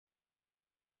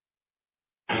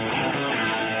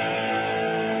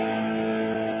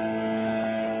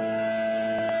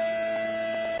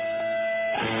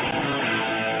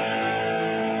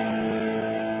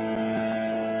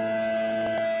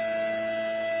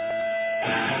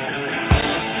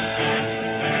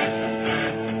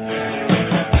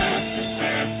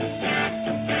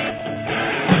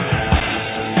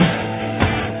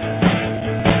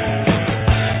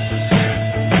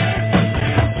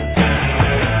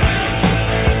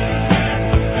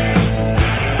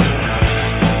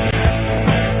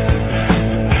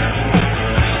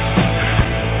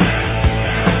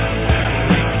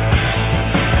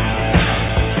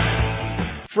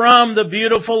From the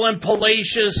beautiful and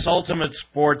palatial Ultimate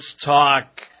Sports Talk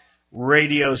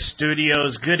radio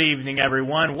studios, good evening,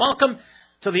 everyone. Welcome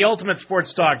to the Ultimate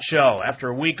Sports Talk show. After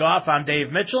a week off, I'm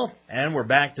Dave Mitchell, and we're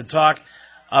back to talk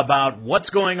about what's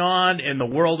going on in the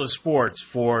world of sports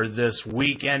for this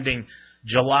week ending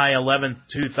July 11th,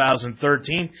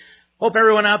 2013. Hope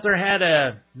everyone out there had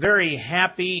a very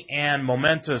happy and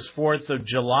momentous 4th of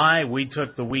July. We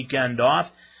took the weekend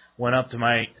off, went up to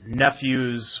my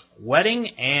nephew's wedding,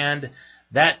 and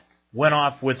that went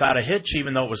off without a hitch,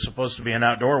 even though it was supposed to be an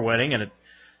outdoor wedding, and it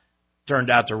turned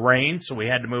out to rain, so we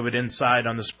had to move it inside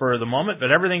on the spur of the moment.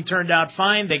 But everything turned out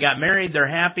fine. They got married. They're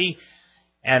happy.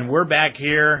 And we're back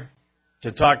here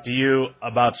to talk to you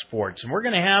about sports. And we're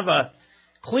going to have a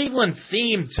Cleveland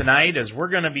theme tonight as we're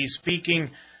going to be speaking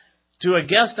to a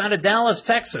guest out of Dallas,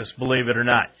 Texas, believe it or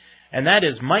not. And that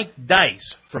is Mike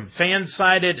Dice from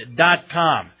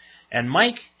Fansided.com. And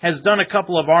Mike has done a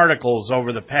couple of articles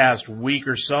over the past week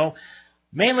or so,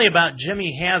 mainly about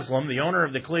Jimmy Haslam, the owner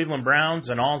of the Cleveland Browns,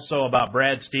 and also about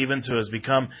Brad Stevens, who has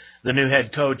become the new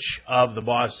head coach of the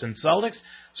Boston Celtics.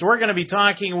 So we're going to be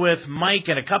talking with Mike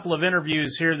in a couple of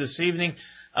interviews here this evening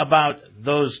about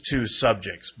those two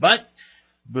subjects. But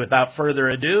without further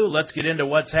ado, let's get into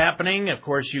what's happening. Of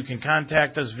course, you can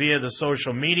contact us via the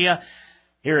social media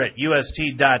here at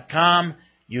UST.com.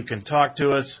 You can talk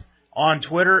to us on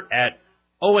Twitter at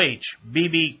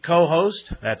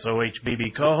OHBBCohost. That's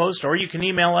OHBBCohost. Or you can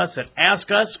email us at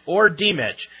AskUs or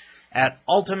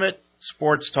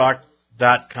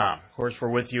DMitch@UltimateSportsTalk.com. Of course, we're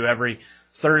with you every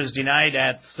Thursday night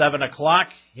at 7 o'clock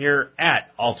here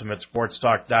at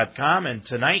UltimateSportsTalk.com. And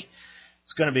tonight,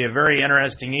 it's going to be a very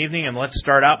interesting evening, and let's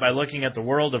start out by looking at the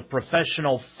world of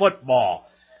professional football,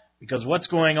 because what's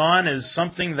going on is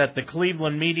something that the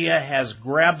Cleveland media has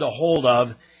grabbed a hold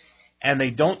of, and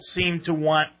they don't seem to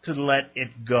want to let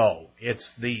it go.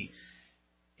 It's the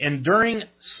enduring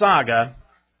saga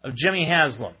of Jimmy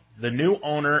Haslam, the new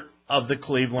owner of the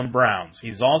Cleveland Browns.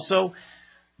 He's also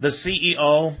the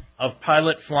CEO of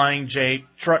Pilot Flying J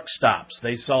Truck Stops.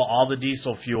 They sell all the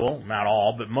diesel fuel, not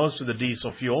all, but most of the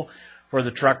diesel fuel for the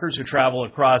truckers who travel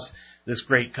across this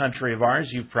great country of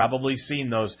ours. You've probably seen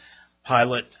those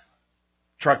Pilot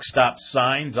truck stop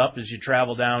signs up as you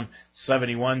travel down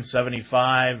 71,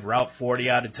 75, Route 40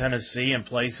 out of Tennessee, and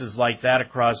places like that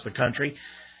across the country.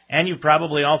 And you've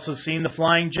probably also seen the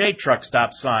Flying J truck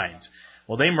stop signs.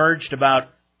 Well, they merged about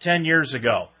 10 years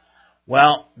ago.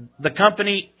 Well, the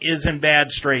company is in bad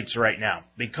straits right now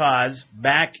because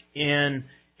back in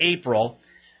April,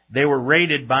 they were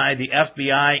raided by the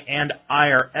FBI and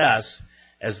IRS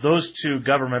as those two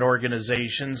government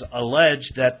organizations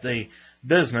alleged that the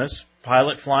business,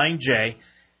 Pilot Flying J,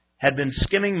 had been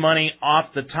skimming money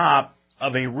off the top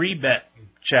of a rebate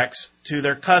checks to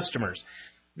their customers.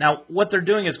 Now, what they're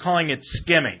doing is calling it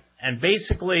skimming. And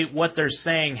basically what they're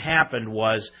saying happened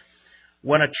was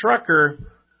when a trucker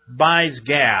buys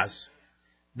gas,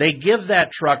 they give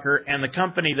that trucker and the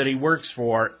company that he works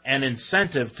for an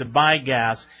incentive to buy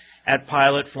gas at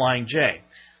Pilot Flying J.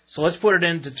 So let's put it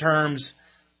into terms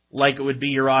like it would be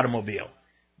your automobile.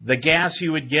 The gas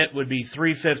you would get would be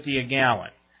 $3.50 a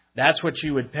gallon. That's what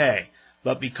you would pay.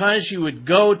 But because you would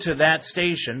go to that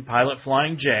station, Pilot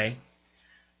Flying J,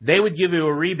 they would give you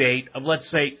a rebate of,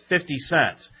 let's say, 50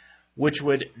 cents, which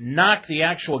would knock the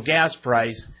actual gas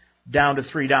price down to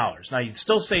 $3. Now, you'd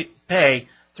still pay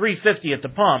 $3.50 at the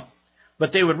pump,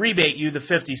 but they would rebate you the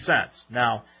 50 cents.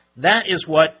 Now, that is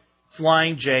what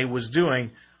Flying J was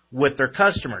doing with their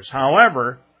customers.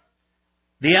 However,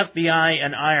 the FBI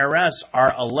and IRS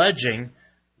are alleging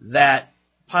that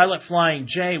Pilot Flying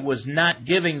J was not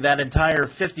giving that entire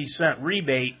 50-cent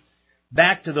rebate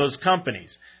back to those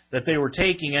companies, that they were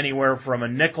taking anywhere from a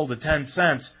nickel to 10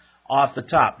 cents off the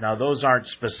top. Now, those aren't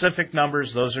specific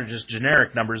numbers. Those are just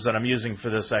generic numbers that I'm using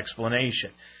for this explanation.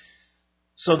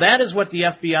 So that is what the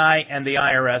FBI and the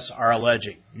IRS are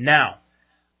alleging. Now,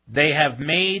 they have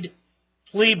made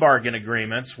plea bargain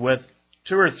agreements with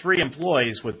 2 or 3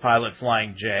 employees with Pilot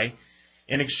Flying J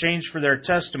in exchange for their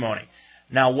testimony.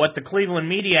 Now, what the Cleveland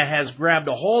media has grabbed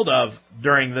a hold of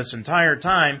during this entire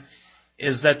time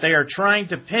is that they are trying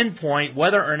to pinpoint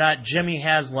whether or not Jimmy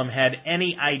Haslam had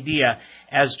any idea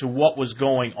as to what was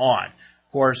going on.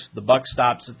 Of course, the buck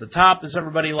stops at the top, as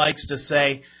everybody likes to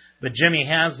say, but Jimmy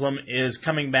Haslam is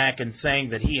coming back and saying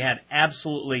that he had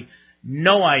absolutely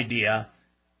no idea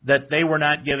that they were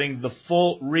not giving the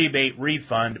full rebate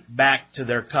refund back to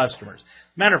their customers.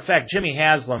 Matter of fact, Jimmy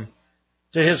Haslam,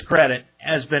 to his credit,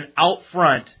 has been out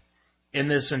front in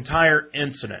this entire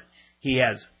incident. He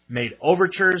has made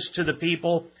overtures to the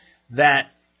people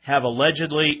that have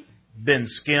allegedly been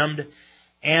skimmed.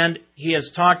 and he has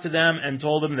talked to them and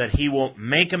told them that he will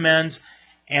make amends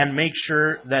and make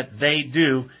sure that they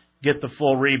do get the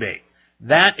full rebate.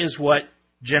 That is what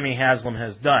Jimmy Haslam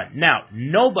has done. Now,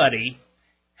 nobody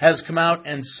has come out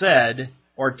and said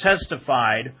or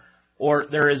testified, or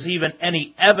there is even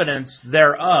any evidence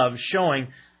thereof showing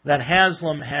that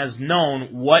Haslam has known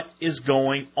what is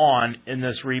going on in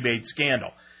this rebate scandal.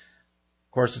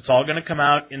 Of course, it's all going to come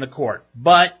out in the court.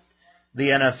 But the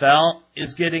NFL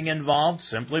is getting involved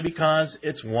simply because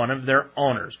it's one of their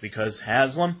owners, because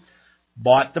Haslam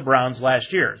bought the Browns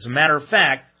last year. As a matter of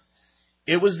fact,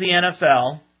 it was the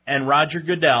NFL and Roger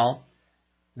Goodell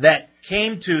that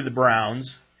came to the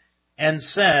Browns and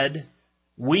said,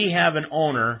 we have an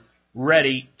owner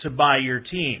ready to buy your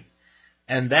team.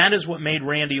 And that is what made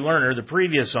Randy Lerner, the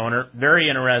previous owner, very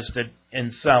interested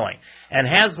in selling. And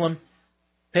Haslam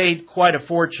paid quite a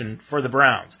fortune for the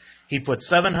Browns. He put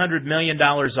 $700 million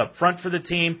up front for the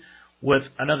team, with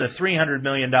another $300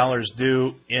 million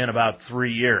due in about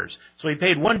 3 years. So he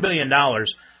paid $1 billion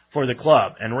for the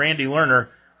club. And Randy Lerner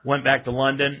went back to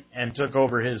London and took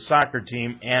over his soccer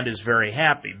team and is very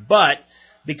happy. But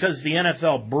because the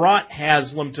NFL brought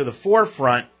Haslam to the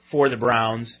forefront for the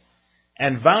Browns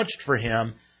and vouched for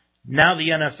him, now the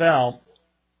NFL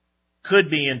could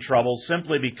be in trouble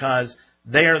simply because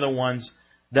they are the ones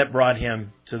that brought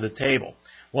him to the table.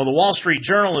 Well, the Wall Street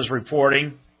Journal is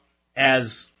reporting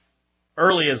as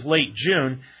early as late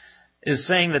June, is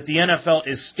saying that the NFL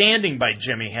is standing by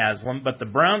Jimmy Haslam, but the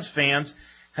Browns fans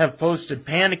have posted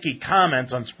panicky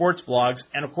comments on sports blogs,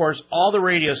 and of course all the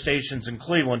radio stations in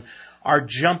Cleveland are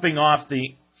jumping off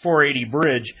the 480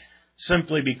 bridge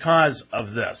simply because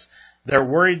of this. They're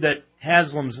worried that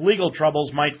Haslam's legal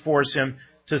troubles might force him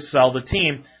to sell the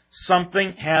team,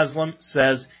 something Haslam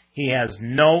says he has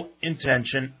no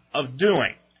intention of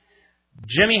doing.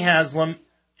 Jimmy Haslam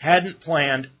hadn't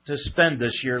planned to spend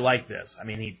this year like this. I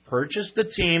mean, he purchased the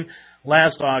team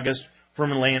last August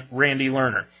from Randy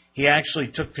Lerner. He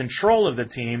actually took control of the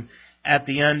team at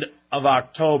the end of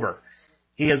October.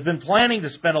 He has been planning to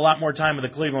spend a lot more time with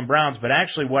the Cleveland Browns, but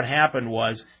actually what happened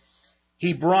was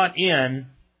he brought in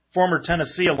former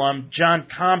Tennessee alum John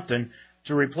Compton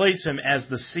to replace him as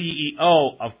the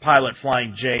CEO of Pilot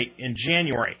Flying J in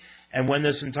January. And when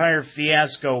this entire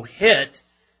fiasco hit,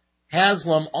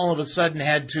 Haslam all of a sudden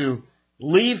had to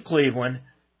leave Cleveland,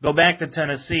 go back to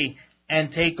Tennessee,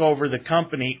 and take over the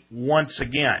company once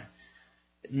again.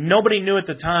 Nobody knew at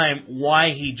the time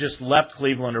why he just left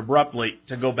Cleveland abruptly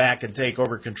to go back and take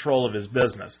over control of his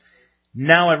business.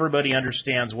 Now everybody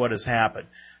understands what has happened.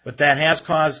 But that has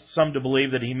caused some to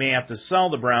believe that he may have to sell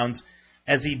the Browns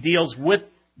as he deals with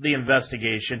the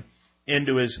investigation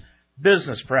into his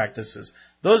business practices.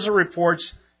 Those are reports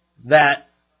that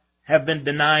have been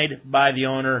denied by the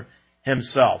owner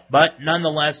himself. But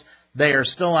nonetheless, they are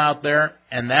still out there,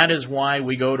 and that is why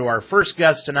we go to our first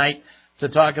guest tonight to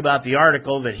talk about the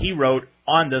article that he wrote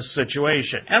on this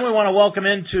situation. And we want to welcome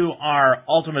into our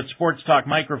Ultimate Sports Talk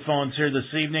microphones here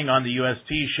this evening on the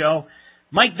UST show,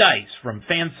 Mike Dice from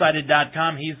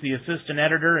Fansided.com. He's the assistant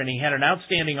editor, and he had an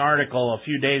outstanding article a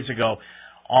few days ago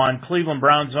on Cleveland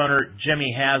Browns owner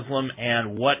Jimmy Haslam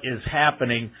and what is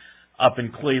happening up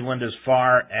in Cleveland as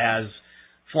far as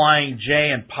Flying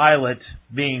J and Pilot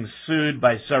being sued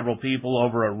by several people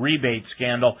over a rebate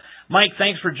scandal. Mike,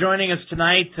 thanks for joining us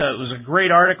tonight. It was a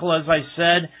great article, as I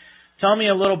said. Tell me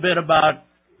a little bit about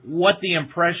what the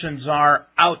impressions are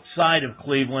outside of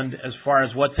Cleveland as far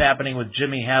as what's happening with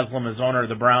Jimmy Haslam as owner of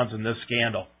the Browns in this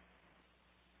scandal.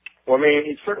 Well, I mean,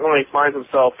 he certainly finds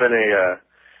himself in a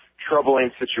troubling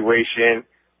situation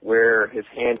where his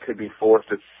hand could be forced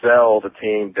to sell the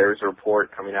team. There's a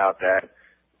report coming out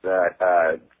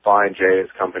that Flying J's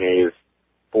company is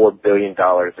 $4 billion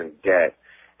in debt,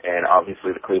 and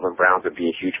obviously the Cleveland Browns would be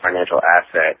a huge financial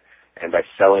asset, and by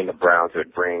selling the Browns it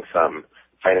would bring some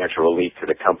financial relief to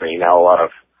the company. Now a lot of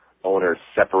owners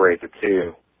separate the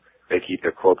two. They keep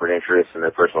their corporate interests and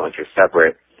their personal interests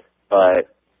separate,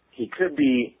 but he could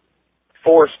be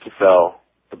forced to sell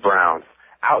the Browns.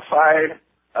 Outside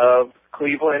of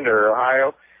Cleveland or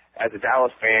Ohio, as a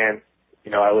Dallas fan, you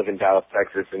know, I live in Dallas,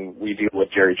 Texas, and we deal with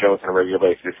Jerry Jones on a regular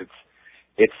basis.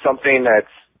 It's something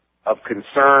that's of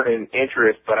concern and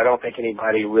interest, but I don't think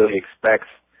anybody really expects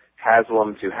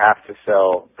Haslam to have to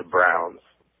sell the Browns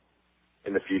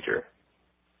in the future.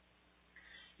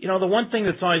 You know, the one thing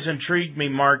that's always intrigued me,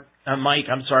 Mike,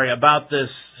 about this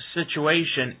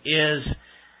situation is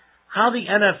how the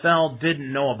NFL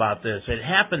didn't know about this. It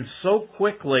happened so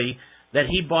quickly that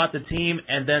he bought the team,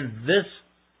 and then this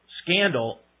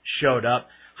scandal showed up.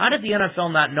 How did the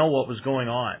NFL not know what was going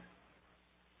on?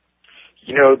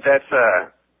 You know, that's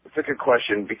a good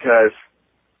question, because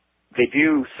they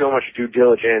do so much due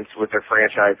diligence with their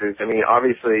franchises. I mean,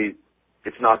 obviously,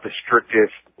 it's not the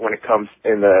strictest when it comes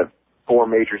in the four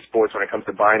major sports when it comes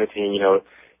to buying a team. You know,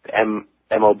 the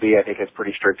MLB, I think, has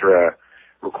pretty strict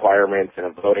requirements and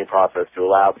a voting process to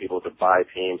allow people to buy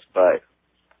teams. But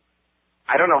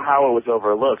I don't know how it was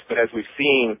overlooked, but as we've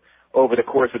seen over the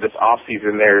course of this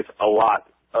offseason, there's a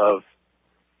lot of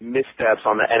missteps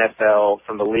on the NFL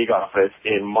from the league office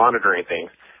in monitoring things.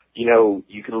 You know,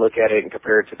 you can look at it and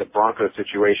compare it to the Broncos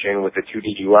situation with the two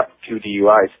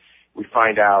DUIs. We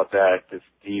find out that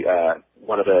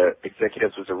one of the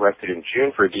executives was arrested in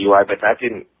June for a DUI, but that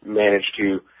didn't manage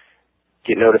to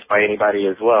get noticed by anybody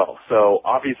as well. So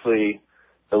obviously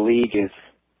the league is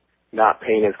not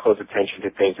paying as close attention to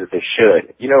things as they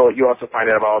should. You know, you also find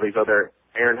out about all these other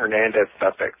Aaron Hernandez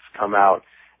stuff that's come out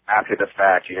after the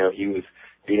fact. You know, he was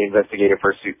being investigated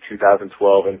for a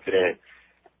 2012 incident.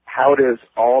 How does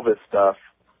all this stuff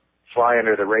fly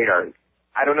under the radar?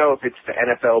 I don't know if it's the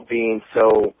NFL being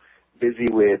so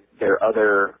busy with their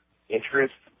other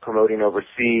interests, promoting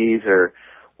overseas or,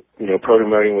 you know,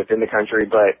 promoting within the country,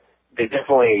 but they've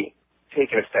definitely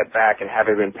taken a step back and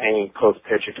haven't been paying close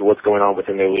attention to what's going on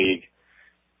within their league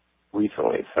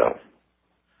recently. So,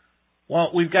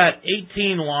 well, we've got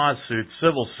 18 lawsuits,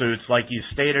 civil suits, like you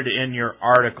stated in your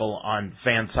article on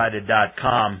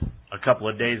fansided.com a couple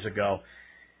of days ago.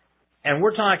 And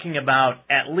we're talking about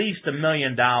at least $1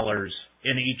 million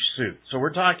in each suit. So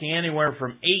we're talking anywhere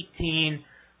from $18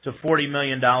 to $40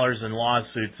 million in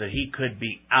lawsuits that he could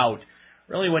be out.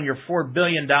 Really, when you're $4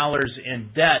 billion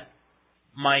in debt,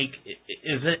 Mike,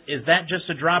 is that just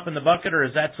a drop in the bucket, or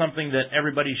is that something that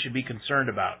everybody should be concerned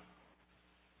about?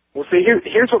 Well, see,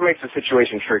 here's what makes the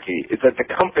situation tricky, is that the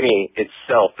company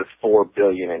itself is $4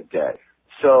 billion in debt.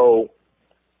 So,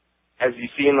 as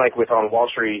you've seen, like with on Wall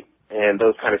Street and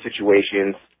those kind of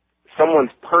situations,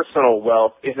 someone's personal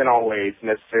wealth isn't always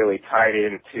necessarily tied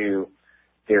into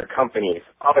their companies.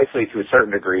 Obviously, to a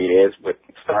certain degree it is with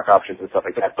stock options and stuff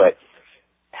like that, but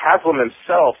Haslam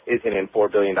himself isn't in $4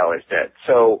 billion debt.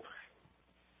 So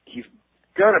he's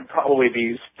going to probably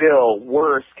be still,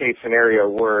 worst case scenario,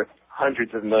 worth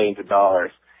hundreds of millions of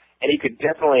dollars. And he could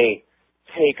definitely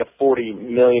take a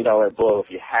 $40 million blow if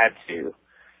he had to.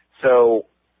 So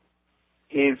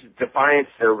his defiance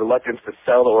or reluctance to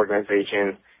sell the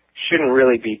organization shouldn't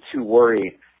really be too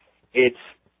worried. It's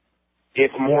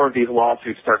if more of these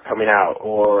lawsuits start coming out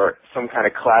or some kind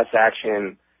of class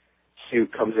action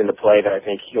suit comes into play that I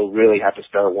think he'll really have to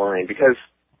start worrying, because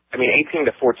I mean, $18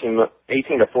 to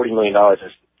 $40 million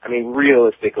is, I mean,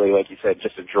 realistically, like you said,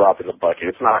 just a drop in the bucket.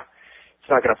 It's not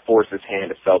going to force his hand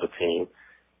to sell the team.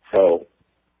 So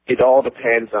it all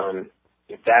depends on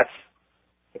if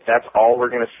that's all we're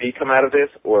going to see come out of this,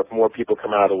 or if more people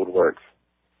come out of the woodworks.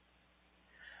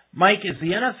 Mike, is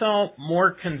the NFL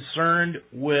more concerned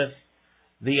with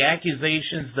the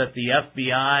accusations that the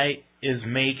FBI is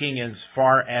making as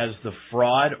far as the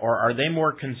fraud, or are they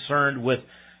more concerned with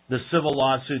the civil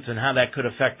lawsuits and how that could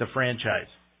affect the franchise?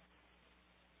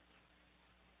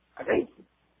 I think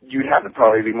you'd have to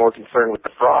probably be more concerned with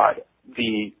the fraud.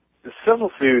 The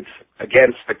civil suits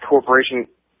against the corporation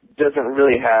doesn't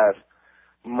really have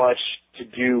much to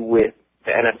do with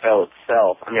the NFL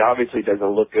itself. I mean, obviously it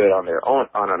doesn't look good on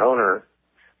an owner,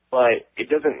 but it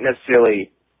doesn't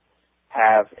necessarily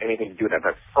have anything to do with that.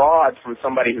 But fraud from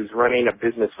somebody who's running a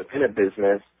business within a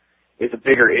business is a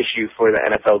bigger issue for the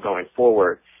NFL going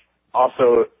forward.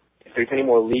 Also, if there's any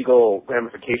more legal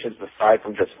ramifications aside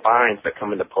from just fines that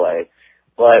come into play.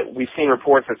 But we've seen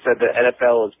reports that said the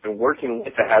NFL has been working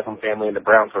with the Haslam family and the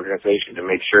Browns organization to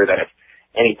make sure that if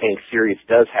anything serious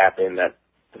does happen, that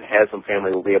the Haslam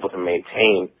family will be able to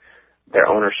maintain their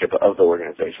ownership of the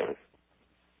organization.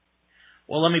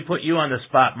 Well, let me put you on the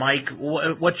spot, Mike.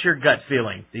 What's your gut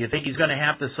feeling? Do you think he's going to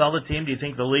have to sell the team? Do you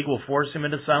think the league will force him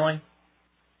into selling?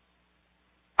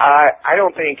 I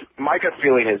don't think, my gut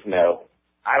feeling is no.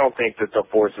 I don't think that they'll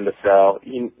force him to sell.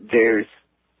 There's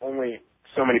only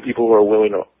so many people who are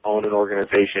willing to own an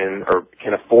organization or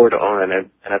can afford to own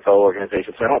an NFL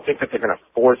organization. So I don't think that they're going to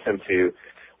force him to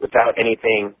without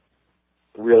anything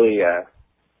really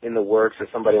in the works or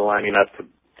somebody lining up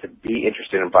to be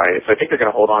interested in buying it. So I think they're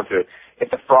going to hold on to it. If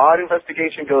the fraud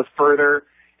investigation goes further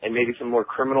and maybe some more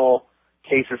criminal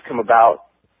cases come about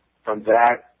from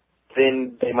that,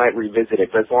 then they might revisit it.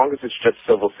 But as long as it's just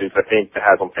civil suits, I think the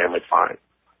Haslam family's fine.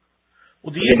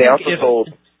 Well, do you think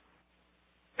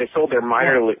they sold a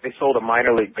minor league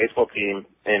baseball team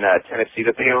in Tennessee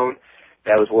that they own.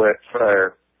 That was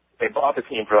they bought the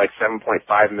team for like $7.5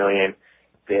 million.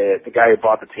 The guy who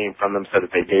bought the team from them said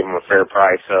that they gave him a fair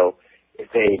price. So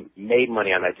if they made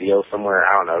money on that deal, somewhere,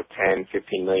 I don't know, $10,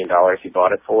 $15 million he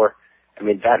bought it for, I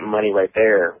mean, that money right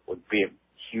there would be a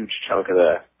huge chunk of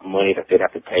the money that they'd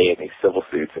have to pay in these civil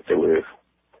suits if they lose.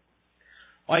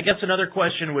 Well, I guess another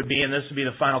question would be, and this would be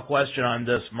the final question on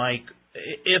this, Mike,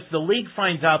 if the league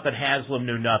finds out that Haslam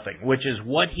knew nothing, which is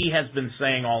what he has been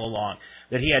saying all along,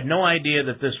 that he had no idea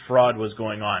that this fraud was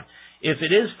going on, if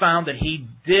it is found that he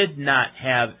did not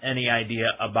have any idea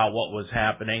about what was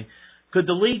happening, could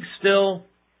the league still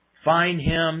fine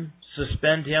him,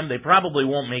 suspend him? They probably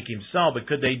won't make him sell, but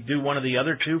could they do one of the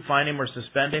other two, fine him or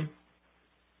suspend him?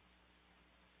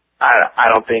 I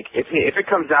don't think if it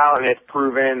comes out and it's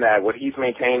proven that what he's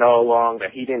maintained all along, that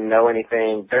he didn't know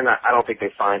anything, I don't think they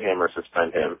fine him or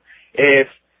suspend him. If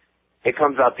it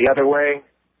comes out the other way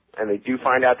and they do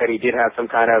find out that he did have some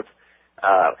kind of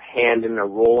hand in a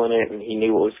role in it and he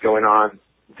knew what was going on,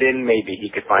 then maybe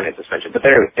he could find a suspension. But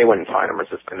they wouldn't fine him or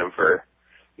suspend him for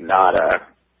not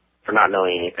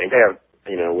knowing anything. They have,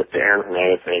 with the Aaron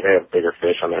Hernandez thing, they have bigger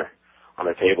fish on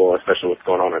their table, especially what's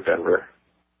going on in Denver.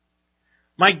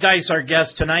 Mike Dice, our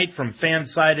guest tonight from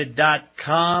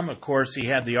Fansided.com. Of course, he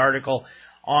had the article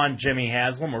on Jimmy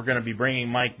Haslam. We're going to be bringing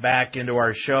Mike back into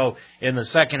our show in the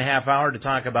second half hour to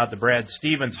talk about the Brad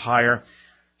Stevens hire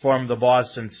from the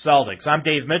Boston Celtics. I'm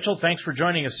Dave Mitchell. Thanks for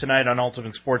joining us tonight on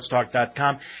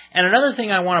UltimateSportsTalk.com. And another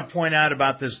thing I want to point out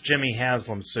about this Jimmy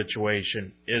Haslam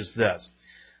situation is this.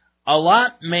 A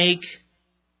lot make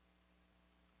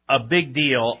a big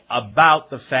deal about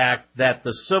the fact that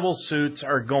the civil suits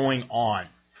are going on.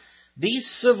 These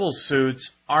civil suits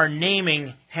are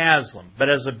naming Haslam, but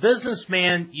as a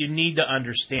businessman, you need to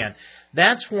understand.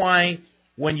 That's why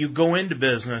when you go into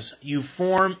business, you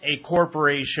form a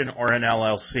corporation or an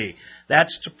LLC.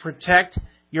 That's to protect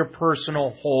your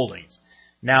personal holdings.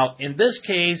 Now, in this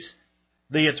case,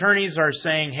 the attorneys are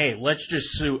saying, hey, let's just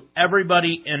sue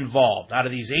everybody involved. Out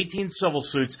of these 18 civil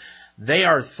suits, they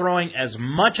are throwing as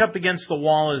much up against the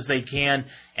wall as they can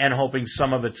and hoping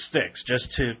some of it sticks,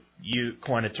 just to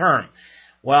coin a term.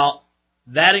 Well,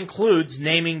 that includes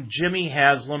naming Jimmy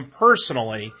Haslam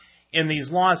personally in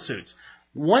these lawsuits.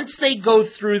 Once they go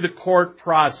through the court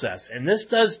process, and this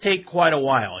does take quite a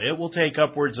while, it will take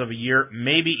upwards of a year,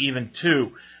 maybe even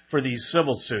two, for these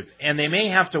civil suits. And they may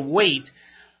have to wait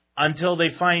until they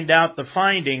find out the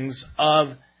findings of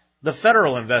the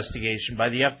federal investigation by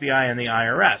the FBI and the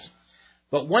IRS.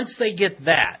 But once they get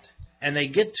that, and they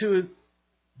get to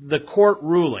the court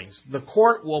rulings, the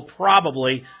court will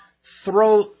probably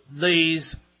throw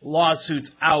these lawsuits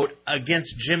out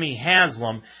against Jimmy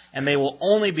Haslam, and they will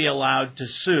only be allowed to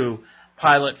sue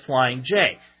Pilot Flying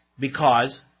J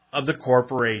because of the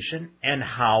corporation and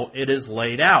how it is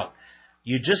laid out.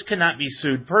 You just cannot be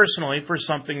sued personally for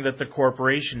something that the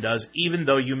corporation does, even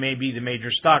though you may be the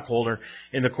major stockholder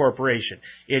in the corporation.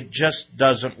 It just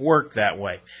doesn't work that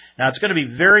way. Now, it's going to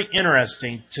be very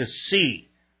interesting to see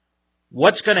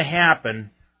what's going to happen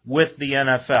with the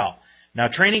NFL. Now,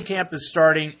 training camp is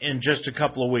starting in just a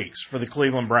couple of weeks for the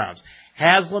Cleveland Browns.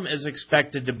 Haslam is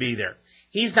expected to be there.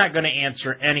 He's not going to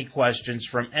answer any questions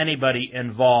from anybody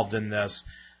involved in this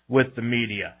with the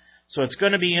media. So it's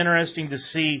going to be interesting to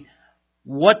see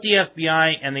what the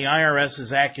FBI and the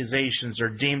IRS's accusations are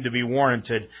deemed to be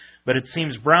warranted, but it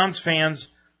seems Browns fans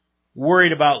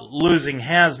worried about losing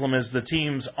Haslam as the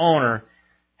team's owner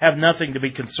have nothing to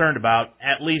be concerned about,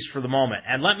 at least for the moment.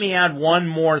 And let me add one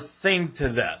more thing to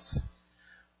this.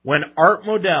 When Art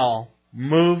Modell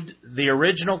moved the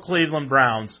original Cleveland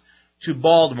Browns to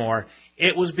Baltimore,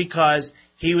 it was because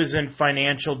he was in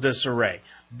financial disarray.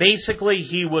 Basically,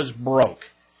 he was broke.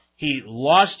 He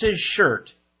lost his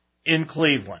shirt in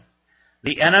Cleveland.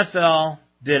 The NFL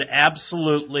did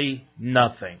absolutely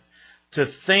nothing. To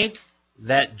think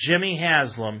that Jimmy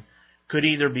Haslam could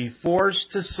either be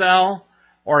forced to sell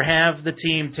or have the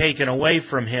team taken away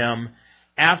from him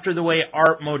after the way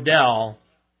Art Modell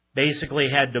basically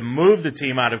had to move the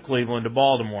team out of Cleveland to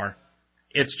Baltimore,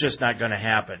 it's just not going to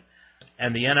happen.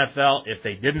 And the NFL, if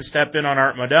they didn't step in on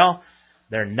Art Modell,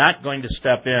 they're not going to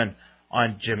step in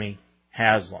on Jimmy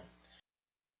Haslam.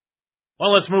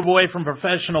 Well, let's move away from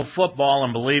professional football,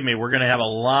 and believe me, we're going to have a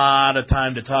lot of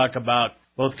time to talk about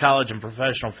both college and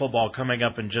professional football coming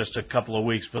up in just a couple of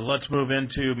weeks. But let's move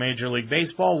into Major League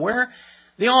Baseball, where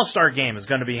the All-Star Game is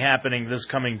going to be happening this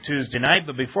coming Tuesday night.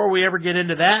 But before we ever get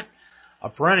into that, a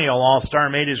perennial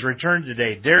All-Star made his return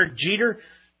today. Derek Jeter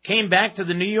came back to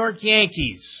the New York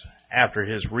Yankees after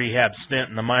his rehab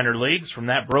stint in the minor leagues from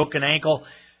that broken ankle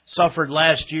suffered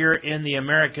last year in the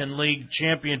American League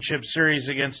Championship Series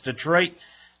against Detroit.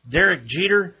 Derek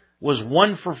Jeter was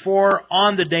 1 for 4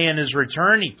 on the day in his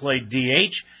return. He played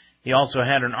DH. He also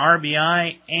had an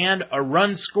RBI and a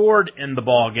run scored in the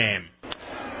ball game.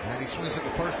 And he swings at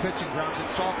the first pitch and grounds it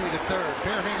softly to third.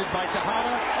 Barehanded by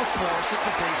Tejada. Of course, it's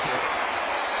a base hit.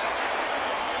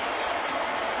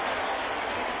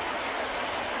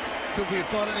 Could we have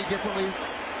thought any differently?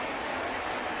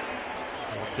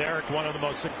 Well, Derek, one of the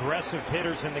most aggressive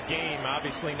hitters in the game,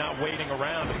 obviously not waiting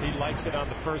around. If he likes it on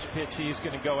the first pitch, he's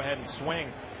going to go ahead and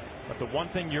swing. But the one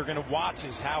thing you're going to watch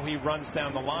is how he runs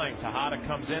down the line. Tejada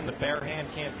comes in, the bare hand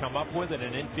can't come up with it,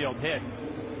 an infield hit.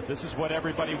 This is what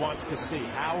everybody wants to see.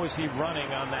 How is he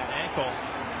running on that ankle?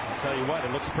 I'll tell you what,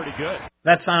 it looks pretty good.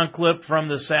 That sound clip from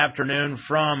this afternoon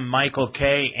from Michael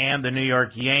Kay and the New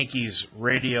York Yankees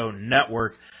radio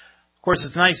network. Of course,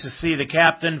 it's nice to see the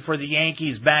captain for the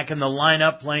Yankees back in the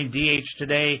lineup playing DH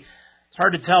today. It's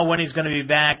hard to tell when he's going to be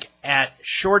back at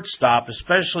shortstop,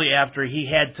 especially after he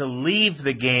had to leave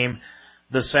the game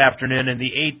this afternoon in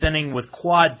the 8th inning with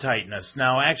quad tightness.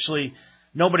 Now, actually,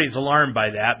 nobody's alarmed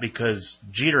by that because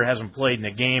Jeter hasn't played in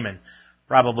a game in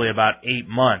probably about 8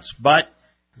 months. But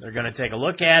they're going to take a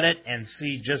look at it and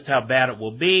see just how bad it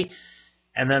will be,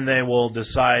 and then they will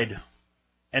decide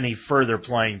any further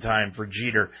playing time for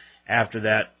Jeter after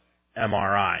that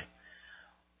MRI.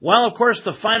 Well, of course,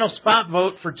 the final spot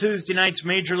vote for Tuesday night's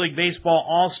Major League Baseball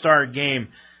All-Star Game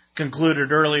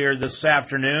concluded earlier this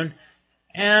afternoon,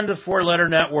 and the four-letter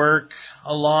network,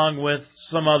 along with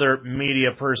some other media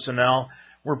personnel,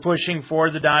 were pushing for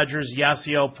the Dodgers'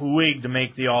 Yasiel Puig to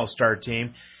make the All-Star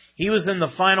team. He was in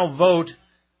the final vote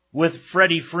with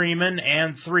Freddie Freeman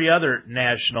and 3 other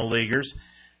National Leaguers.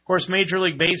 Of course, Major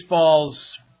League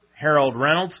Baseball's Harold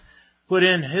Reynolds put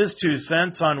in his 2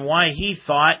 cents on why he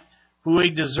thought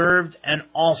Puig deserved an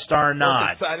all-star nod.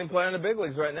 Most exciting player in the big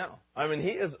leagues right now. I mean, he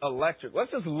is electric. Let's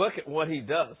just look at what he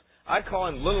does. I call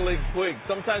him Little League Puig.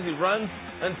 Sometimes he runs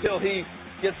until he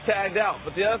gets tagged out.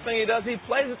 But the other thing he does, he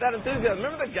plays with that enthusiasm.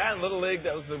 Remember the guy in Little League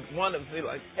that was the one that was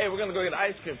like, hey, we're going to go get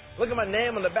ice cream. Look at my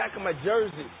name on the back of my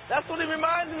jersey. That's what he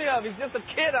reminds me of. He's just a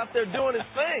kid out there doing his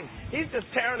thing. He's just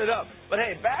tearing it up. But,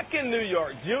 hey, back in New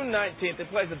York, June 19th, he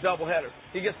plays a doubleheader.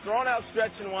 He gets thrown out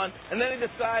stretching one, and then he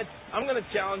decides, I'm going to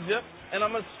challenge you, and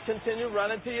I'm going to continue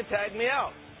running until you tag me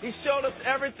out. He showed us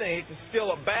everything. He could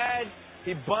steal a bag.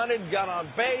 He bunted, got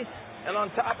on base. And on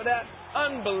top of that,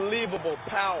 unbelievable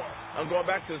power. I'm going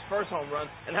back to his first home run.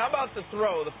 And how about the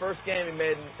throw, the first game he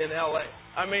made in L.A.?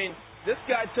 I mean, this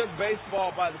guy took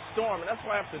baseball by the storm, and that's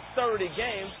why after 30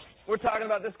 games, we're talking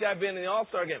about this guy being in the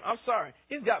All-Star game. I'm sorry.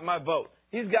 He's got my vote.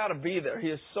 He's got to be there. He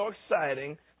is so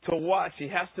exciting to watch. He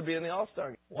has to be in the All-Star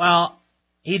game. Well,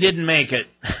 he didn't make it.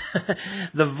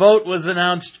 The vote was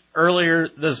announced earlier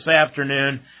this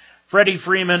afternoon. Freddie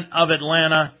Freeman of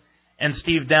Atlanta and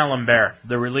Steve Dalembert,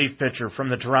 the relief pitcher from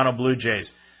the Toronto Blue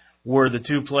Jays, were the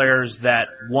 2 players that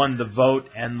won the vote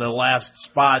and the last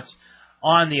spots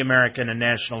on the American and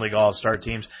National League All-Star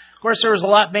teams. Of course, there was a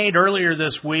lot made earlier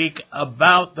this week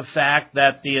about the fact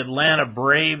that the Atlanta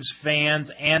Braves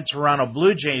fans and Toronto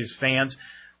Blue Jays fans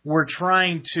were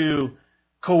trying to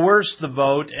coerce the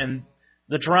vote, and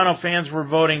the Toronto fans were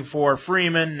voting for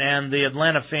Freeman and the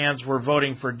Atlanta fans were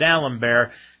voting for Dalembert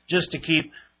just to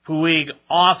keep Puig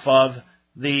off of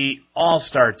the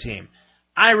All-Star team.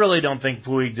 I really don't think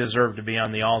Puig deserved to be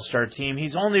on the All-Star team.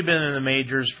 He's only been in the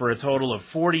majors for a total of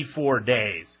 44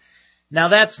 days. Now,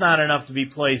 that's not enough to be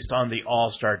placed on the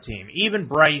All-Star team. Even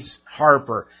Bryce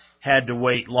Harper had to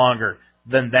wait longer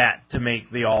than that to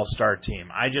make the All-Star team.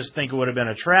 I just think it would have been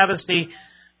a travesty,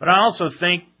 but I also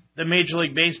think that Major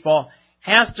League Baseball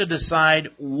has to decide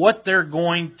what they're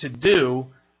going to do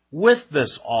with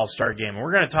this All-Star game. And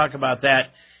we're going to talk about that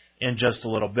in just a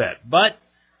little bit. But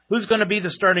who's going to be the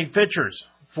starting pitchers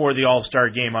for the All-Star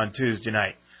game on Tuesday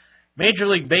night? Major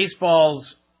League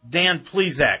Baseball's Dan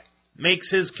Plesac makes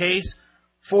his case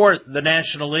for the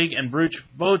National League and Bruce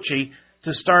Bochy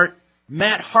to start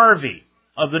Matt Harvey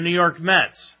of the New York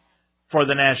Mets for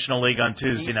the National League on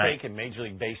Tuesday night. He's taken Major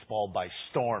League Baseball by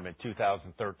storm in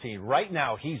 2013. Right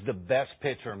now, he's the best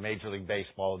pitcher in Major League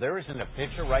Baseball. There isn't a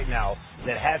pitcher right now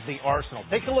that has the arsenal.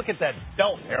 Take a look at that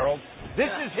belt, Harold. This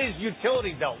is his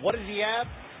utility belt. What does he have?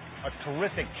 A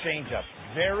terrific changeup.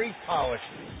 Very polished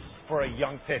for a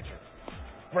young pitcher.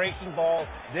 Breaking ball,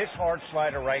 this hard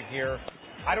slider right here.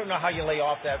 I don't know how you lay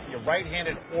off that. You're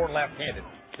right-handed or left-handed.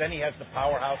 Then he has the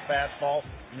powerhouse fastball,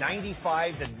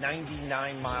 95 to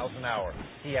 99 miles an hour.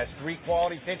 He has 3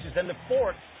 quality pitches. And the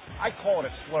 4th, I call it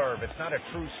a slurve. It's not a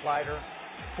true slider.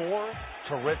 4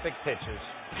 terrific pitches.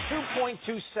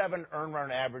 2.27 earned run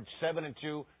average,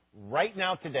 7-2. Right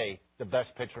now today, the best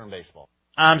pitcher in baseball.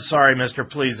 I'm sorry, Mr.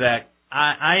 Plesac.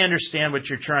 I understand what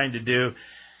you're trying to do.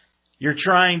 you're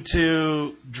trying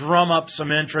to drum up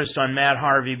some interest on Matt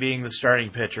Harvey being the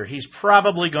starting pitcher. He's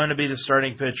probably going to be the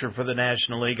starting pitcher for the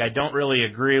National League. I don't really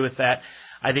agree with that.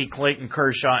 I think Clayton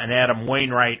Kershaw and Adam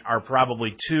Wainwright are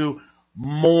probably two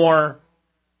more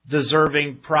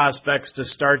deserving prospects to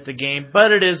start the game,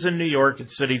 but it is in New York at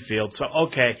Citi Field, so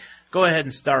okay, go ahead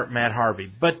and start Matt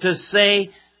Harvey. But to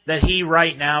say that he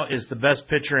right now is the best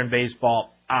pitcher in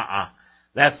baseball,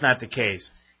 that's not the case.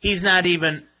 He's not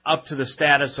even up to the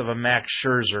status of a Max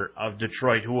Scherzer of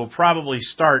Detroit, who will probably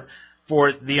start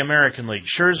for the American League.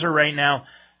 Scherzer right now,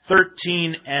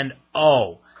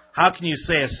 13-0. How can you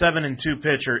say a 7-2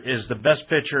 pitcher is the best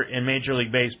pitcher in Major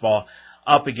League Baseball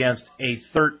up against a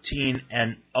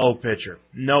 13-0 pitcher?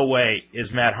 No way is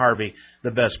Matt Harvey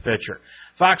the best pitcher.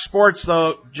 Fox Sports,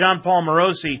 though, John Paul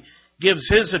Morosi gives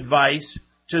his advice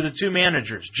to the two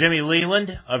managers, Jimmy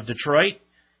Leland of Detroit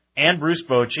and Bruce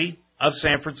Bochy of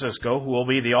San Francisco, who will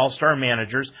be the all-star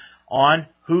managers, on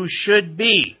who should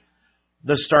be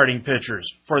the starting pitchers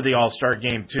for the all-star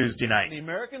game Tuesday night. In the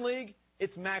American League,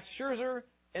 it's Max Scherzer,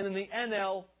 and in the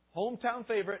NL, hometown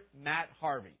favorite, Matt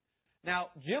Harvey. Now,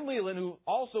 Jim Leland, who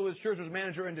also is Scherzer's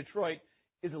manager in Detroit,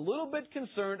 is a little bit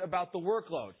concerned about the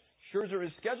workload. Scherzer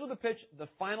is scheduled to pitch the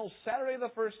final Saturday of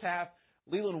the first half.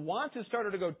 Leland wants his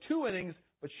starter to go 2 innings,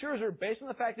 but Scherzer, based on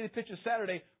the fact that he pitches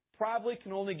Saturday, probably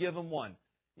can only give him 1.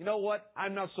 You know what?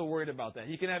 I'm not so worried about that.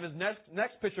 He can have his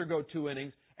next pitcher go 2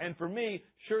 innings, and for me,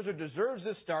 Scherzer deserves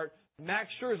this start. Max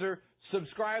Scherzer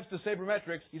subscribes to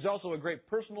Sabermetrics. He's also a great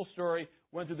personal story.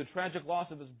 Went through the tragic loss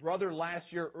of his brother last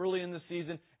year early in the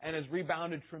season and has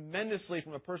rebounded tremendously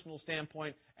from a personal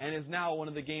standpoint and is now one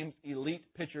of the game's elite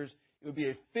pitchers. It would be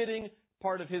a fitting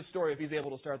part of his story if he's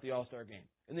able to start the All-Star game.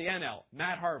 In the NL,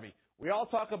 Matt Harvey. We all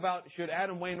talk about should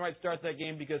Adam Wainwright start that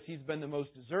game because he's been the most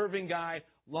deserving guy,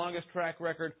 longest track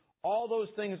record. All those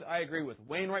things I agree with.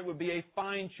 Wainwright would be a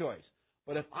fine choice.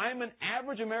 But if I'm an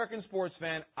average American sports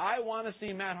fan, I want to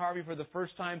see Matt Harvey for the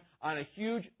first time on a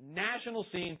huge national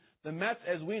scene. The Mets,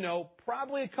 as we know,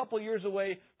 probably a couple years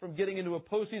away from getting into a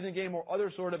postseason game or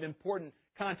other sort of important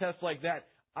contests like that.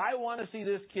 I want to see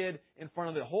this kid in front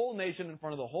of the whole nation, in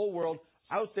front of the whole world,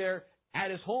 out there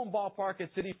at his home ballpark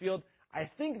at Citi Field. I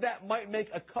think that might make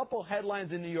a couple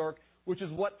headlines in New York, which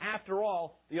is what, after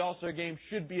all, the All-Star Game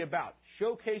should be about.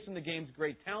 Showcasing the game's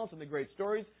great talents and the great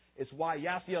stories. It's why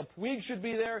Yasiel Puig should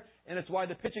be there, and it's why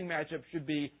the pitching matchup should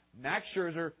be Max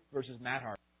Scherzer versus Matt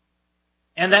Harvey.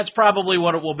 And that's probably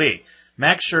what it will be.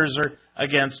 Max Scherzer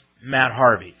against Matt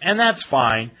Harvey. And that's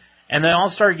fine. And the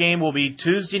All-Star Game will be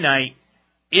Tuesday night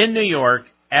in New York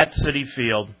at Citi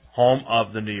Field, home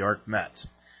of the New York Mets.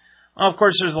 Well, of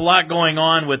course, there's a lot going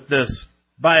on with this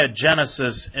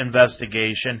Biogenesis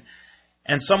investigation.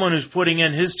 And someone who's putting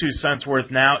in his 2 cents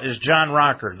worth now is John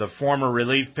Rocker, the former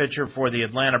relief pitcher for the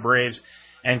Atlanta Braves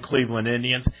and Cleveland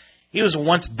Indians. He was a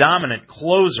once dominant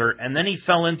closer, and then he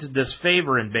fell into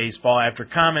disfavor in baseball after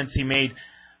comments he made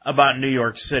about New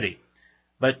York City.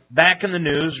 But back in the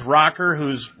news, Rocker,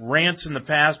 whose rants in the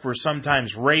past were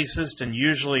sometimes racist and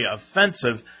usually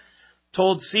offensive,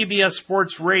 told CBS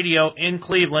Sports Radio in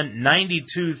Cleveland,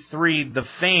 92.3 The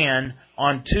Fan,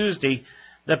 on Tuesday,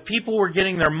 that people were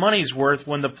getting their money's worth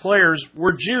when the players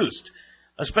were juiced,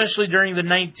 especially during the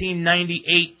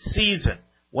 1998 season.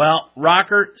 Well,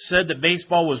 Rocker said that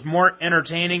baseball was more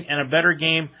entertaining and a better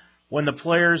game when the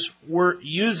players were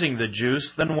using the juice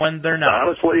than when they're not.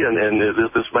 Honestly, and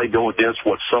this may go against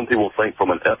what some people think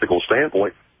from an ethical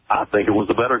standpoint, I think it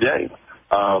was a better game.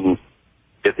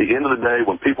 At the end of the day,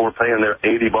 when people are paying their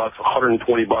 $80, $120,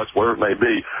 whatever it may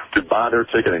be, to buy their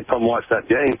ticket and come watch that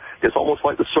game, it's almost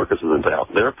like the circuses in town.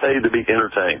 They're paid to be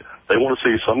entertained. They want to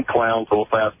see some clown throw a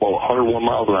fastball 101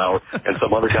 miles an hour and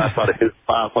some other guy try to hit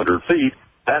 500 feet.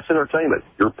 That's entertainment.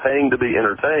 You're paying to be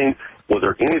entertained. Was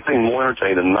there anything more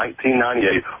entertaining than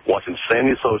 1998 watching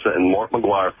Sammy Sosa and Mark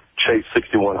McGwire chase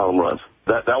 61 home runs?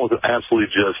 That was absolutely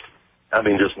just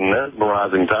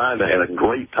mesmerizing time and a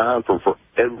great time for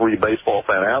every baseball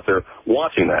fan out there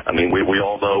watching that. I mean, we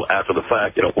all know after the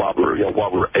fact, why we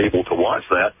were able to watch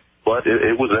that, but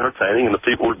it was entertaining and the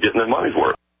people were getting their money's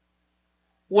worth.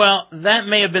 Well, that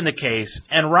may have been the case,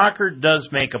 and Rocker does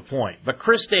make a point. But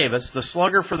Chris Davis, the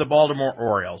slugger for the Baltimore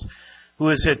Orioles, who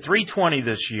has hit .320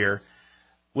 this year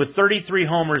with 33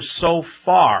 homers so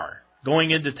far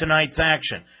going into tonight's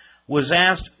action, was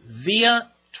asked via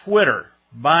Twitter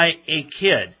by a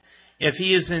kid if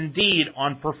he is indeed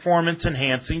on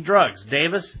performance-enhancing drugs.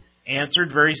 Davis answered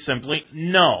very simply,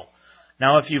 no.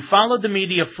 Now, if you followed the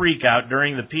media freakout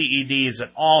during the PEDs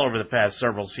at all over the past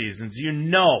several seasons, you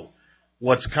know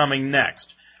what's coming next.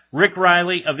 Rick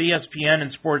Riley of ESPN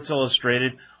and Sports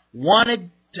Illustrated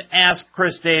wanted to ask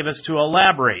Chris Davis to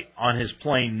elaborate on his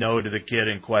plain no to the kid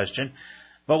in question.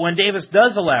 But when Davis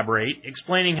does elaborate,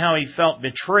 explaining how he felt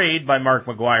betrayed by Mark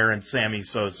McGwire and Sammy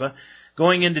Sosa,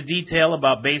 going into detail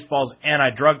about baseball's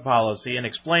anti-drug policy, and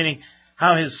explaining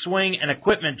how his swing and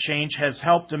equipment change has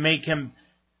helped to make him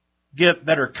get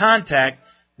better contact,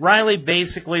 Riley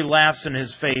basically laughs in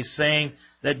his face, saying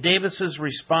that Davis's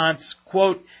response,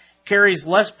 quote, carries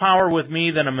less power with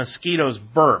me than a mosquito's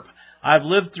burp. I've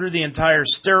lived through the entire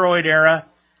steroid era.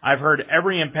 I've heard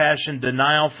every impassioned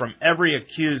denial from every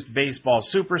accused baseball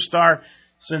superstar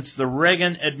since the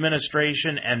Reagan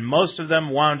administration, and most of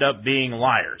them wound up being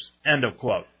liars. End of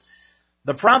quote.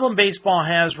 The problem baseball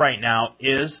has right now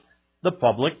is the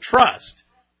public trust.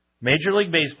 Major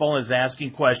League Baseball is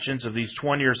asking questions of these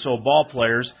 20 or so ball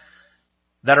players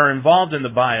that are involved in the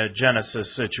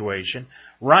biogenesis situation.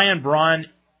 Ryan Braun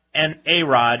and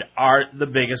A-Rod are the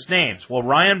biggest names. Well,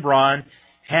 Ryan Braun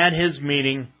had his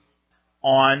meeting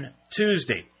on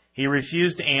Tuesday. He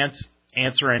refused to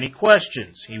answer any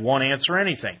questions. He won't answer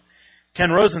anything. Ken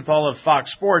Rosenthal of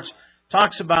Fox Sports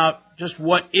talks about just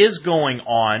what is going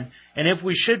on and if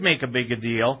we should make a big a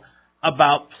deal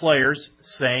about players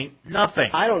saying nothing.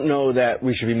 I don't know that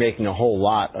we should be making a whole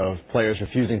lot of players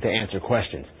refusing to answer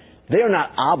questions. They are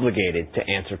not obligated to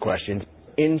answer questions.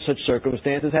 In such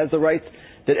circumstances, has the rights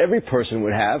that every person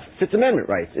would have, Fifth Amendment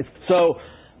rights. So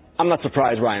I'm not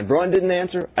surprised Ryan Braun didn't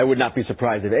answer. I would not be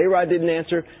surprised if A-Rod didn't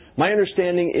answer. My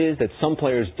understanding is that some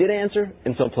players did answer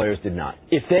and some players did not.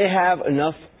 If they have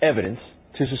enough evidence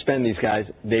to suspend these guys,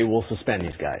 they will suspend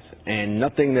these guys. And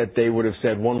nothing that they would have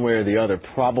said one way or the other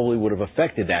probably would have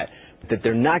affected that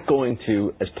they're not going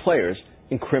to, as players,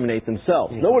 incriminate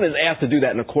themselves. No one is asked to do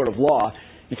that in a court of law.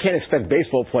 You can't expect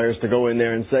baseball players to go in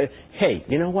there and say, hey,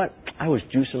 you know what? I was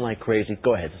juicing like crazy.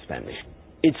 Go ahead, suspend me.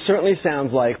 It certainly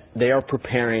sounds like they are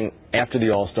preparing after the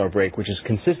All-Star break, which is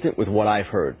consistent with what I've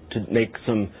heard, to make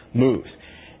some moves.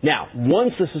 Now,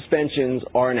 once the suspensions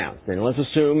are announced, and let's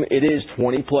assume it is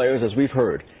 20 players, as we've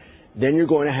heard, then you're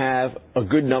going to have a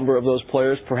good number of those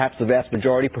players, perhaps the vast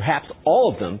majority, perhaps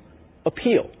all of them,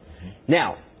 appeal.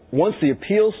 Now, once the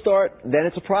appeals start, then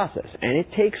it's a process, and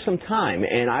it takes some time,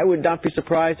 and I would not be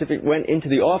surprised if it went into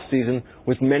the off-season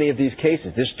with many of these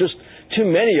cases. There's just too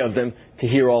many of them to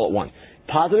hear all at once.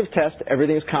 Positive test,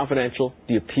 everything is confidential.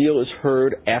 The appeal is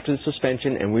heard after the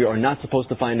suspension, and we are not supposed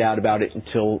to find out about it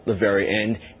until the very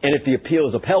end. And if the appeal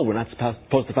is upheld, we're not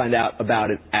supposed to find out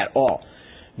about it at all.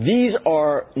 These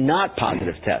are not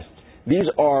positive tests. These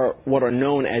are what are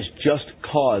known as just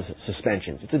cause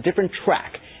suspensions. It's a different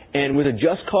track. And with a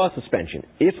just cause suspension,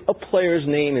 if a player's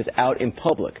name is out in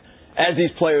public, as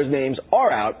these players' names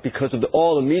are out because of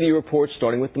all the media reports,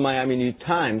 starting with the Miami New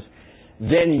Times,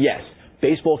 then yes,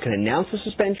 baseball can announce the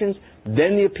suspensions,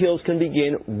 then the appeals can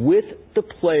begin with the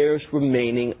players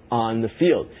remaining on the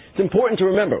field. It's important to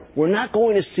remember, we're not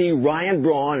going to see Ryan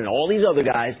Braun and all these other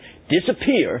guys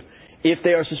disappear if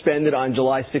they are suspended on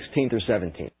July 16th or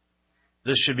 17th.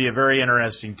 This should be a very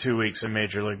interesting 2 weeks in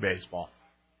Major League Baseball.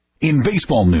 In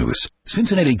baseball news,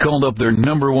 Cincinnati called up their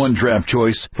number one draft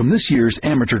choice from this year's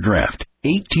amateur draft.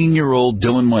 18-year-old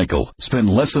Dylan Michael spent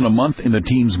less than a month in the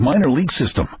team's minor league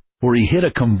system, where he hit a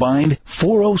combined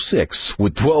 .406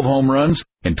 with 12 home runs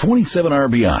and 27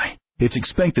 RBI. It's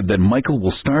expected that Michael will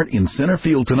start in center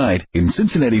field tonight in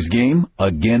Cincinnati's game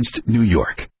against New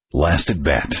York. Last at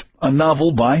Bat, a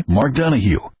novel by Mark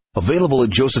Donahue, available at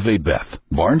Joseph A. Beth,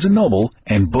 Barnes & Noble,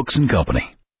 and Books &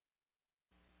 Company.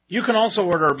 You can also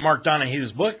order Mark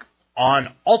Donahue's book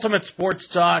on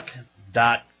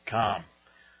UltimateSportsTalk.com.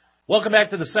 Welcome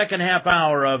back to the second half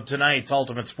hour of tonight's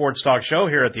Ultimate Sports Talk show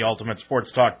here at the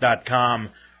UltimateSportsTalk.com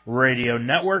radio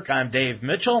network. I'm Dave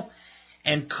Mitchell.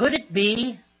 And could it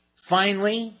be,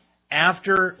 finally,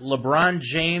 after LeBron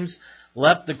James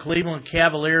left the Cleveland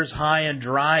Cavaliers high and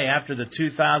dry after the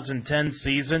 2010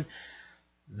 season,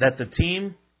 that the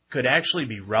team could actually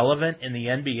be relevant in the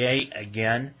NBA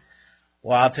again?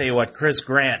 Well, I'll tell you what, Chris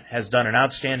Grant has done an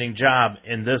outstanding job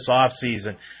in this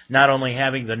offseason, not only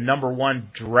having the number one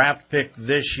draft pick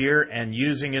this year and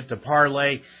using it to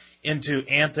parlay into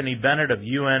Anthony Bennett of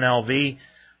UNLV,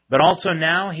 but also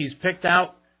now he's picked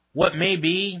out what may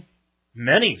be,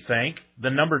 many think,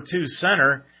 the number 2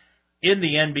 center in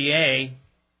the NBA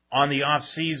on the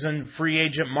offseason free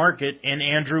agent market in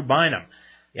Andrew Bynum.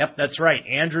 Yep, that's right,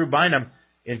 Andrew Bynum,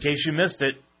 in case you missed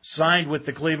it, signed with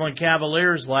the Cleveland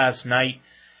Cavaliers last night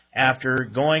after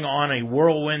going on a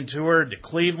whirlwind tour to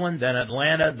Cleveland, then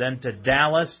Atlanta, then to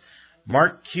Dallas.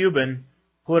 Mark Cuban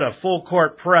put a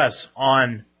full-court press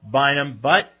on Bynum,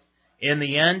 but in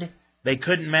the end, they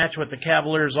couldn't match what the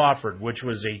Cavaliers offered, which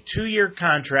was a 2-year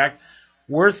contract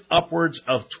worth upwards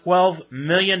of $12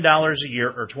 million a year,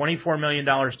 or $24 million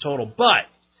total. But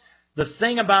the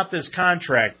thing about this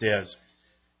contract is,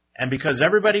 and because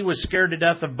everybody was scared to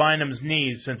death of Bynum's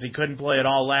knees since he couldn't play at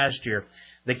all last year,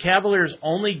 the Cavaliers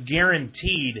only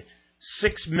guaranteed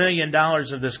 $6 million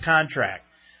of this contract.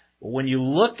 When you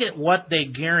look at what they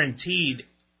guaranteed,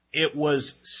 it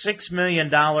was $6 million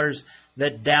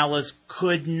that Dallas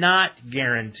could not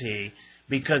guarantee,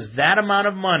 because that amount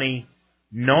of money,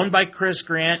 known by Chris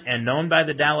Grant and known by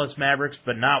the Dallas Mavericks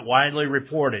but not widely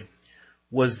reported,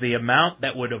 was the amount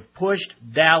that would have pushed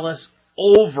Dallas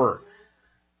over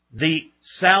the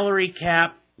salary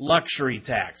cap luxury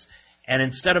tax. And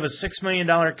instead of a $6 million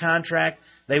contract,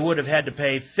 they would have had to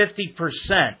pay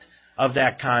 50% of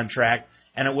that contract,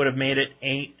 and it would have made it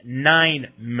a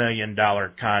 $9 million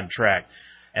contract.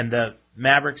 And the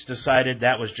Mavericks decided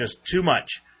that was just too much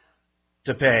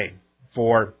to pay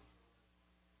for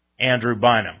Andrew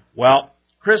Bynum. Well,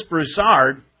 Chris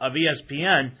Broussard of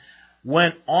ESPN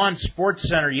went on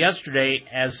SportsCenter yesterday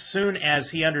as soon as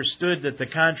he understood that the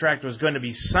contract was going to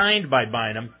be signed by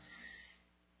Bynum,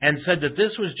 and said that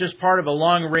this was just part of a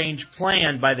long-range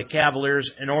plan by the Cavaliers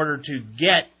in order to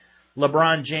get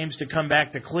LeBron James to come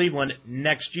back to Cleveland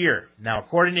next year. Now,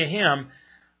 according to him,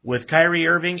 with Kyrie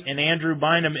Irving and Andrew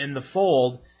Bynum in the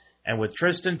fold, and with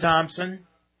Tristan Thompson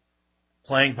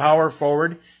playing power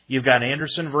forward, you've got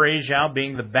Anderson Varejao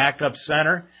being the backup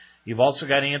center. You've also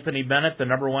got Anthony Bennett, the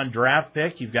number 1 draft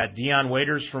pick. You've got Dion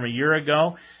Waiters from a year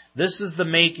ago. This is the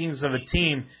makings of a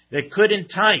team that could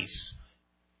entice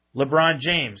LeBron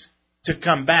James to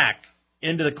come back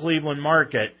into the Cleveland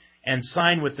market and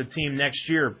sign with the team next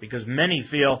year, because many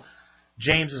feel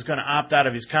James is going to opt out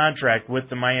of his contract with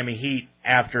the Miami Heat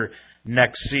after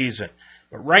next season.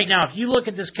 But right now, if you look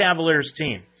at this Cavaliers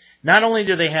team, not only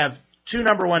do they have 2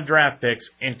 number 1 draft picks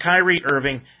in Kyrie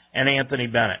Irving and Anthony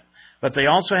Bennett, but they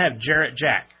also have Jarrett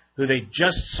Jack, who they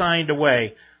just signed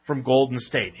away from Golden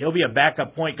State. He'll be a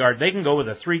backup point guard. They can go with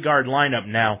a 3-guard lineup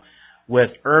now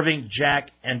with Irving, Jack,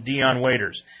 and Dion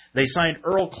Waiters. They signed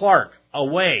Earl Clark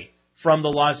away from the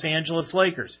Los Angeles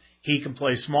Lakers. He can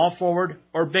play small forward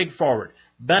or big forward.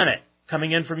 Bennett,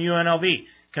 coming in from UNLV,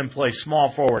 can play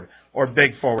small forward or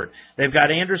big forward. They've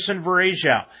got Anderson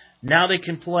Varejao. Now they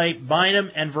can play Bynum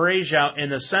and Varejao in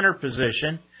the center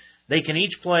position. They can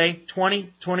each play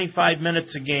 20, 25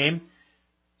 minutes a game,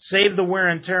 save the wear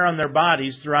and tear on their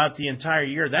bodies throughout the entire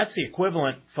year. That's the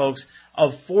equivalent, folks,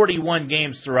 of 41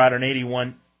 games throughout an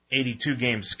 81,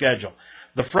 82-game schedule.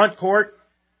 The front court,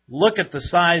 look at the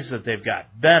size that they've got.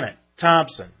 Bennett,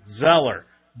 Thompson, Zeller,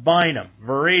 Bynum,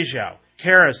 Varejao,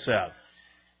 Karasev.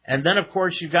 And then, of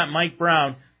course, you've got Mike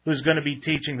Brown, who's going to be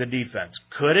teaching the defense.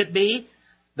 Could it be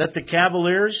that the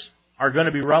Cavaliers are going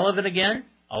to be relevant again?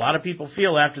 A lot of people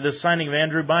feel after this signing of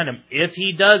Andrew Bynum, if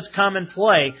he does come and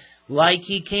play like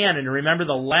he can, and remember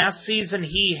the last season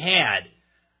he had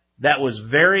that was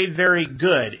very, very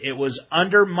good, it was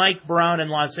under Mike Brown in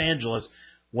Los Angeles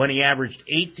when he averaged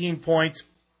 18 points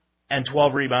and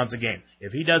 12 rebounds a game.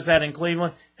 If he does that in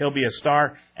Cleveland, he'll be a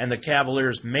star, and the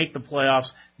Cavaliers make the playoffs,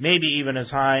 maybe even as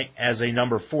high as a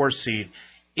number 4 seed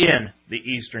in the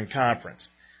Eastern Conference.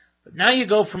 But now you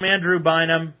go from Andrew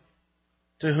Bynum,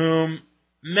 to whom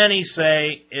many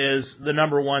say is the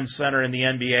number 1 center in the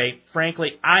NBA.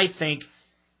 Frankly, I think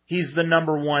he's the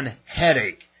number 1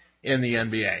 headache in the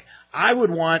NBA. I would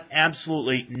want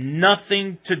absolutely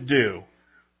nothing to do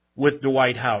with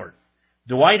Dwight Howard.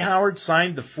 Dwight Howard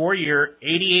signed the 4-year,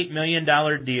 $88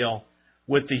 million deal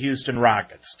with the Houston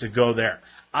Rockets to go there.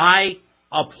 I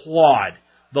applaud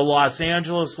the Los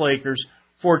Angeles Lakers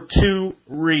for 2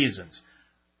 reasons.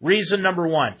 Reason number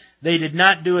 1, they did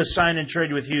not do a sign and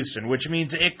trade with Houston, which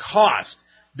means it cost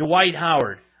Dwight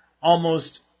Howard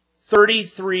almost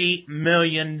 $33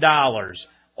 million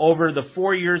over the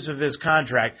 4 years of his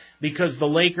contract because the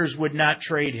Lakers would not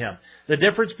trade him. The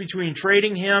difference between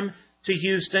trading him to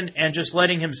Houston and just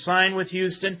letting him sign with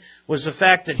Houston was the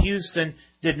fact that Houston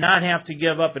did not have to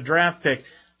give up a draft pick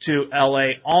to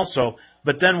L.A. also,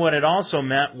 but then what it also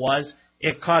meant was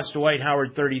it cost Dwight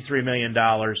Howard $33 million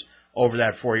over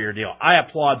that 4-year deal. I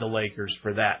applaud the Lakers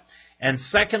for that. And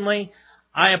secondly,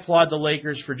 I applaud the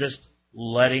Lakers for just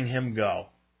letting him go.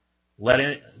 Let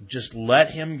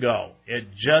him go. It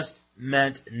just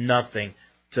meant nothing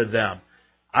to them.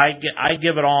 I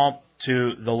give it all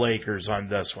to the Lakers on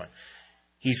this one.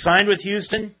 He signed with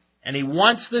Houston, and he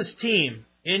wants this team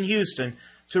in Houston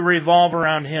to revolve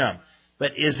around him.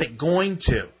 But is it going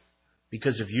to?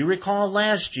 Because if you recall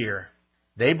last year,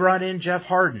 they brought in Jeff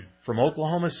Harden from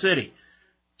Oklahoma City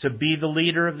to be the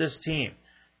leader of this team,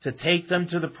 to take them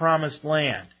to the promised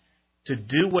land, to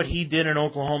do what he did in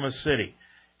Oklahoma City.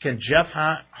 Can Jeff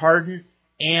Harden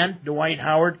and Dwight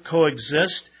Howard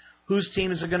coexist? Whose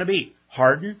team is it going to be,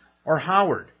 Harden or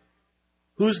Howard?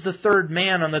 Who's the third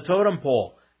man on the totem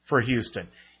pole for Houston?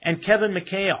 And Kevin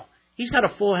McHale, he's got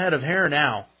a full head of hair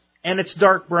now, and it's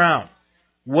dark brown.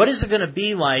 What is it going to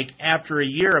be like after a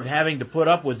year of having to put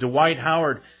up with Dwight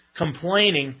Howard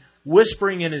complaining,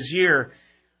 whispering in his ear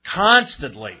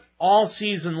constantly, all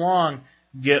season long,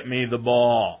 get me the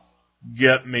ball,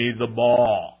 get me the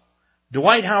ball?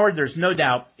 Dwight Howard, there's no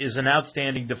doubt, is an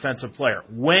outstanding defensive player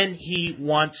when he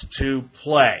wants to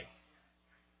play.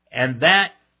 And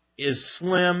that is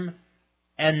slim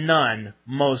and none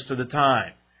most of the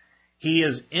time. He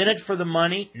is in it for the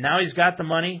money. Now he's got the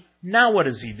money. Now what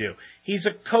does he do? He's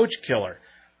a coach killer.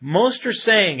 Most are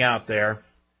saying out there,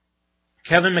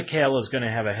 Kevin McHale is going to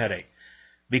have a headache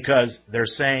because they're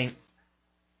saying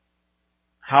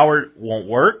Howard won't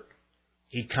work.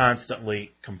 He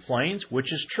constantly complains,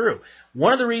 which is true.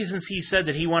 One of the reasons he said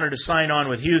that he wanted to sign on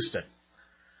with Houston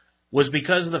was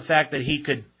because of the fact that he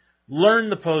could learn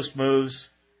the post moves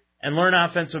and learn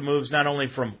offensive moves not only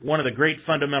from one of the great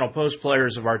fundamental post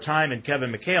players of our time in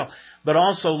Kevin McHale, but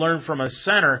also learn from a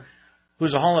center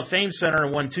who's a Hall of Fame center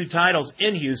and won 2 titles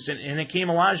in Houston, in Hakeem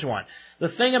Olajuwon. The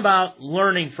thing about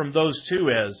learning from those two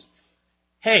is,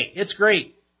 hey, it's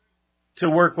great to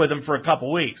work with them for a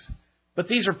couple weeks, but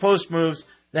these are post moves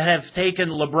that have taken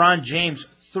LeBron James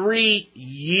 3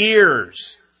 years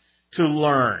to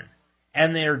learn.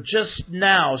 And they're just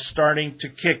now starting to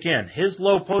kick in. His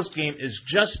low post game is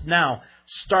just now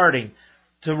starting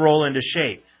to roll into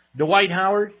shape. Dwight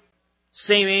Howard,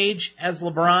 same age as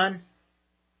LeBron,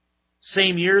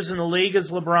 same years in the league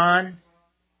as LeBron,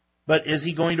 but is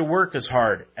he going to work as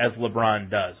hard as LeBron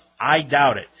does? I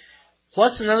doubt it.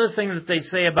 Plus, another thing that they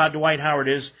say about Dwight Howard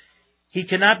is he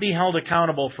cannot be held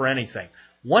accountable for anything.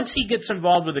 Once he gets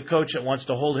involved with a coach that wants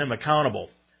to hold him accountable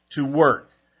to work,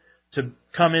 to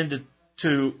come into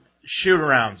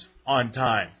shoot-arounds on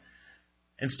time,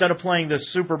 instead of playing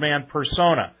this Superman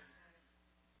persona,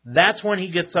 that's when he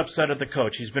gets upset at the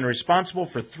coach. He's been responsible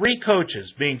for 3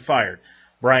 coaches being fired: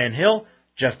 Brian Hill,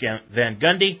 Jeff Van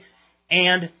Gundy,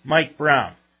 and Mike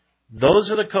Brown. Those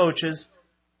are the coaches,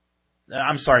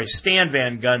 Stan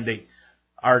Van Gundy,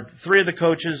 are 3 of the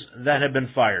coaches that have been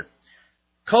fired.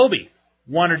 Kobe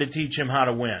wanted to teach him how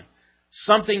to win,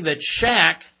 something that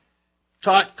Shaq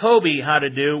taught Kobe how to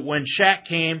do when Shaq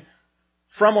came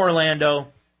from Orlando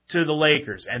to the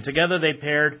Lakers. And together they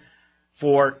paired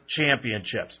for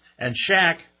championships. And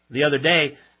Shaq, the other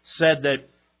day, said that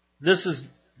this is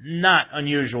not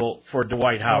unusual for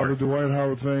Dwight Howard. The Dwight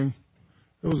Howard thing,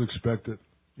 it was expected.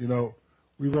 You know,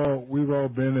 we've all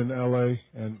been in L.A.,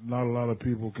 and not a lot of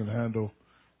people can handle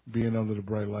being under the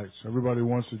bright lights. Everybody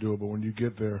wants to do it, but when you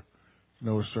get there, you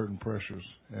know, there's certain pressures.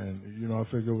 And, you know,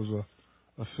 I think it was a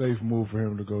safe move for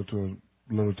him to go to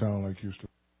a little town like Houston.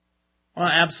 Well,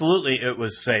 absolutely it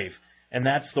was safe. And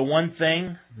that's the one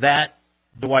thing that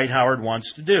Dwight Howard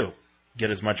wants to do.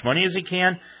 Get as much money as he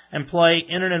can and play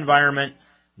in an environment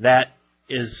that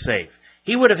is safe.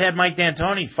 He would have had Mike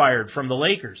D'Antoni fired from the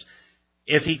Lakers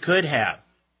if he could have.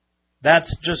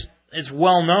 That's just, it's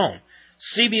well known.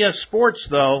 CBS Sports,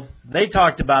 though, they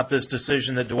talked about this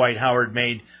decision that Dwight Howard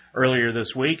made earlier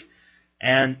this week,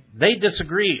 and they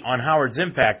disagree on Howard's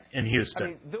impact in Houston. I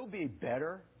mean, they'll be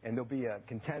better, and they'll be a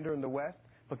contender in the West,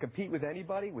 but compete with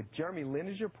anybody? With Jeremy Lin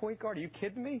as your point guard? Are you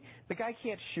kidding me? The guy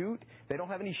can't shoot. They don't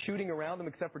have any shooting around him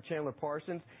except for Chandler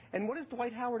Parsons. And what has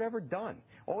Dwight Howard ever done?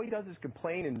 All he does is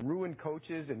complain and ruin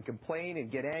coaches and complain and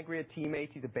get angry at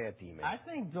teammates. He's a bad teammate. I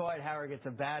think Dwight Howard gets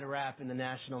a bad rap in the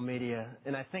national media,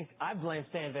 and I think I blame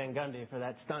Stan Van Gundy for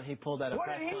that stunt he pulled at a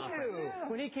press conference. What did he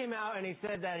do? When he came out and he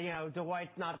said that, you know,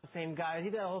 Dwight's not the same guy, he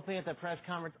did the whole thing at the press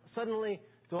conference. Suddenly,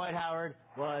 Dwight Howard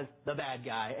was the bad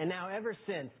guy. And now ever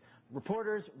since,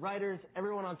 reporters, writers,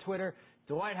 everyone on Twitter,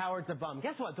 Dwight Howard's a bum.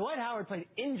 Guess what? Dwight Howard played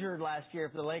injured last year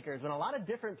for the Lakers when a lot of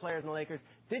different players in the Lakers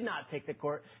did not take the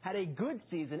court, had a good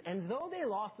season, and though they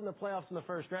lost in the playoffs in the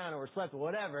first round or were swept or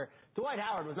whatever, Dwight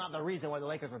Howard was not the reason why the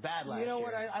Lakers were bad last year. You know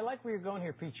what? I like where you're going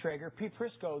here, Pete Traeger. Pete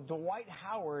Prisco, Dwight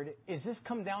Howard, is this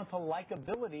come down to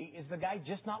likability? Is the guy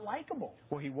just not likable?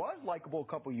 Well, he was likable a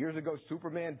couple years ago.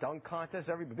 Superman, dunk contest,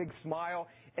 every big smile.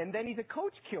 And then he's a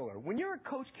coach killer. When you're a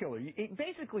coach killer, he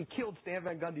basically killed Stan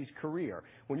Van Gundy's career.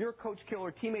 When you're a coach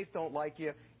killer, teammates don't like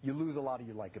you, you lose a lot of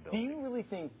your likability. Do you really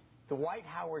think Dwight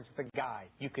Howard's the guy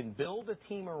you can build a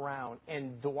team around,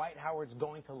 and Dwight Howard's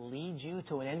going to lead you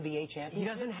to an NBA championship? He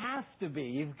doesn't have to be.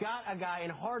 You've got a guy in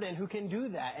Harden who can do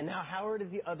that, and now Howard is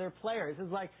the other player. This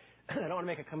is like, I don't want to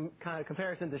make a kind of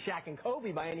comparison to Shaq and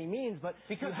Kobe by any means, but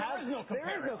because there is no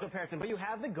comparison. But you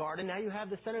have the guard, and now you have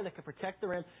the center that can protect the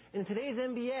rim. In today's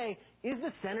NBA, is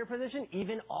the center position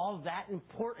even all that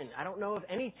important? I don't know if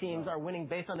any teams are winning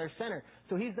based on their center.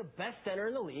 So he's the best center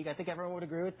in the league. I think everyone would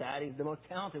agree with that. He's the most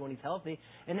talented when he's healthy.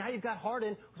 And now you've got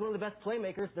Harden, who's one of the best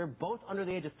playmakers. They're both under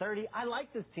the age of 30. I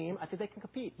like this team. I think they can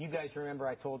compete. You guys remember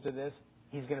I told you this?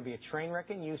 He's going to be a train wreck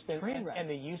in Houston, and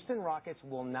the Houston Rockets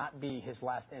will not be his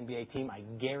last NBA team. I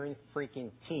guarantee.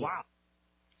 Wow.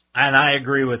 And I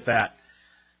agree with that.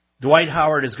 Dwight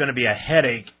Howard is going to be a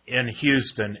headache in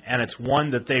Houston, and it's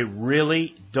one that they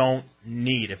really don't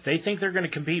need. If they think they're going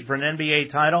to compete for an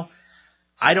NBA title,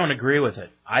 I don't agree with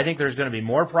it. I think there's going to be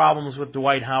more problems with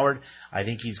Dwight Howard. I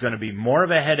think he's going to be more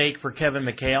of a headache for Kevin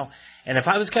McHale. And if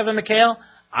I was Kevin McHale,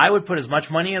 I would put as much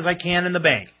money as I can in the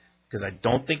bank, because I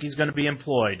don't think he's going to be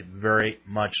employed very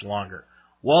much longer.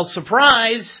 Well,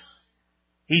 surprise,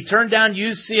 he turned down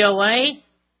UCLA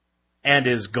and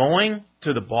is going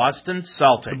to the Boston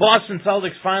Celtics. The Boston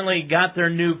Celtics finally got their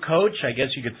new coach. I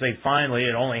guess you could say finally.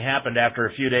 It only happened after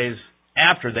a few days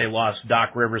after they lost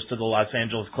Doc Rivers to the Los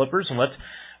Angeles Clippers. And let's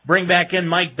bring back in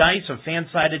Mike Dice of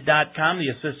Fansided.com, the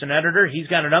assistant editor. He's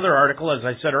got another article, as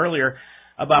I said earlier,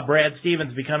 about Brad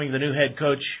Stevens becoming the new head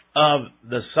coach of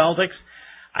the Celtics.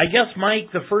 I guess,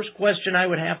 Mike, the first question I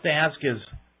would have to ask is,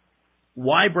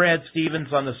 why Brad Stevens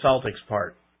on the Celtics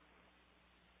part?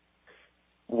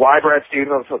 Why Brad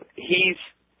Stevens on the Celtics?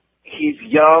 He's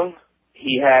young.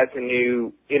 He has a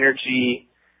new energy,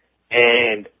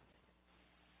 and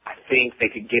I think they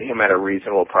could get him at a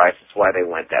reasonable price. That's why they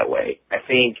went that way. I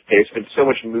think there's been so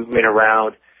much movement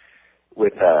around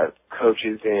with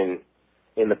coaches in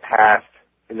the past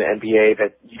in the NBA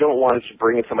that you don't want to just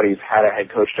bring in somebody who's had a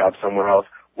head coach job somewhere else.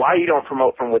 Why you don't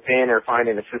promote from within or find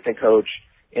an assistant coach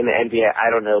in the NBA, I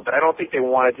don't know. But I don't think they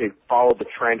wanted to follow the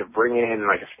trend of bringing in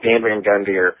like a Stan Van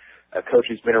Gundy or a coach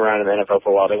who's been around in the NFL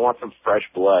for a while. They want some fresh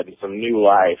blood, some new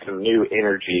life, some new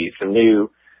energy, some new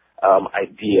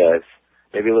ideas,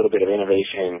 maybe a little bit of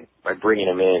innovation by bringing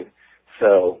them in.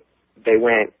 So they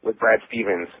went with Brad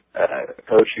Stevens, a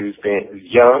coach who's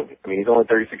young. I mean, he's only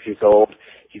 36 years old.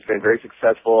 He's been very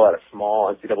successful at a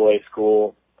small NCAA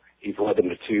school. He's led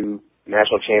them to 2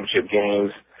 national championship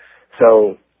games.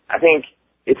 So I think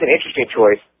it's an interesting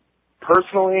choice.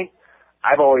 Personally,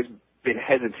 I've always been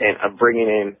hesitant of bringing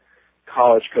in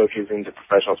college coaches into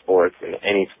professional sports, in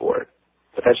any sport.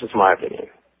 But that's just my opinion.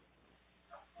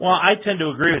 Well, I tend to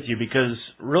agree with you because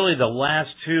really the last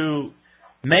 2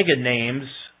 mega names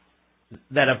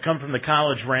that have come from the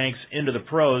college ranks into the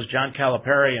pros, John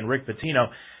Calipari and Rick Pitino,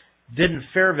 didn't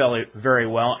fare very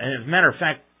well. And as a matter of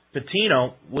fact,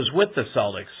 Pitino was with the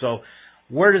Celtics. So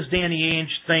where does Danny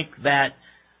Ainge think that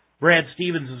Brad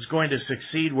Stevens is going to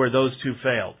succeed where those 2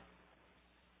 failed?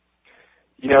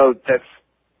 You know,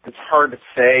 it's hard to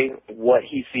say what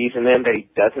he sees in them that he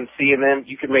doesn't see in them.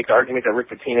 You could make the argument that Rick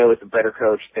Pitino is a better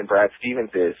coach than Brad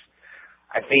Stevens is.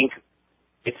 I think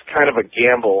it's kind of a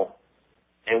gamble,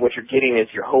 and what you're getting is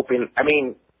you're hoping. I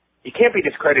mean, it can't be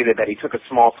discredited that he took a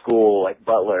small school like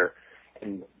Butler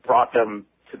and brought them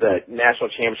to the national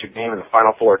championship game in the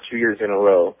Final Four 2 years in a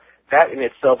row. That in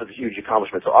itself is a huge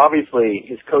accomplishment. So obviously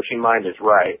his coaching mind is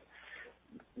right.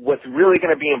 What's really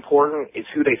going to be important is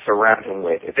who they surround him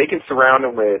with. If they can surround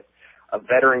him with a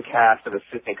veteran cast of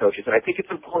assistant coaches, and I think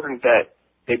it's important that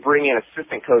they bring in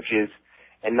assistant coaches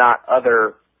and not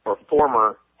other or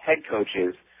former head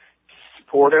coaches to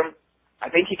support him, I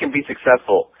think he can be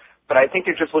successful. But I think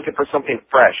they're just looking for something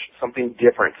fresh, something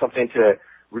different, something to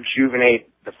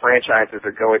rejuvenate the franchises that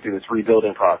are going through this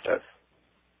rebuilding process.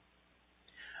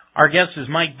 Our guest is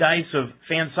Mike Dice of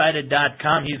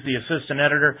Fansided.com. He's the assistant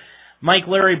editor. Mike,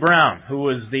 Larry Brown, who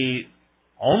was the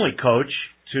only coach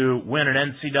to win an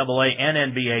NCAA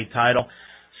and NBA title,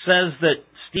 says that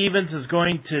Stevens is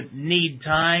going to need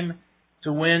time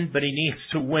to win, but he needs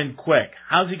to win quick.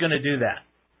 How's he going to do that?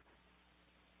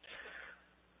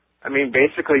 I mean,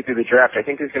 basically through the draft, I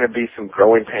think there's going to be some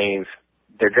growing pains.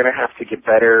 They're going to have to get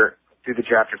better through the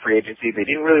draft and free agency. They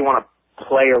didn't really want to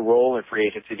play a role in free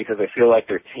agency because they feel like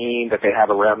their team that they have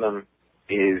around them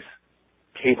is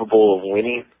capable of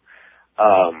winning.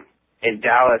 In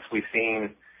Dallas, we've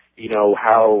seen,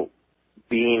 how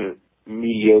being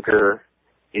mediocre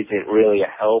isn't really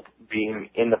a help. Being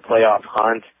in the playoff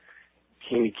hunt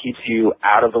keeps you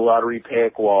out of the lottery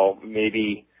pick while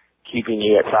maybe keeping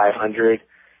you at 500.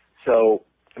 So,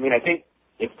 I mean, I think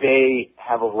if they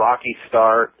have a rocky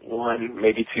start, 1,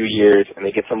 maybe 2 years, and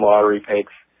they get some lottery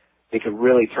picks, they could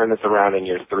really turn this around in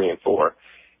years 3 and 4.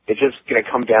 It's just going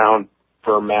to come down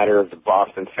for a matter of the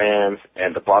Boston fans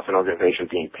and the Boston organization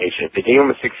being patient. They gave him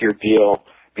a 6-year deal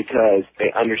because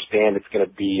they understand it's going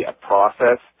to be a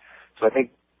process. So I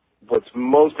think what's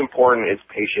most important is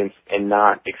patience and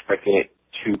not expecting it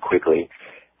too quickly.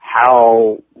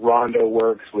 How Rondo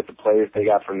works with the players they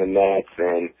got from the Nets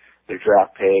and their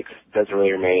draft picks doesn't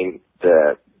really remain.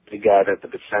 The guy that the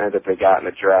center that they got in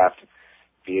the draft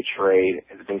via trade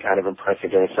has been kind of impressive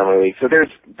during summer league. So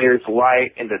there's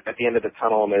light at the end of the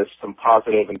tunnel, and there's some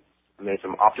positive and there's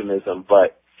some optimism.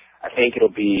 But I think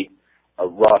it'll be a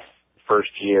rough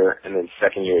first year, and then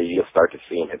second year you'll start to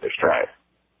see them hit their stride.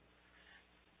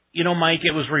 You know, Mike,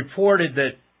 it was reported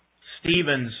that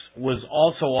Stevens was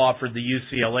also offered the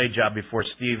UCLA job before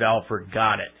Steve Alford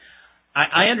got it.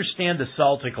 I understand the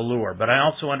Celtic allure, but I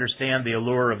also understand the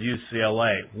allure of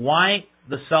UCLA. Why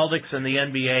the Celtics and the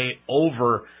NBA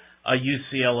over a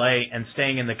UCLA and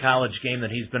staying in the college game that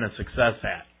he's been a success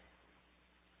at?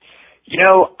 You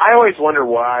know, I always wonder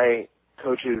why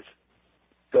coaches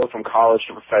go from college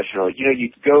to professional. You know,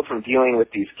 you go from dealing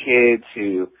with these kids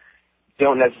who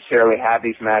don't necessarily have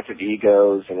these massive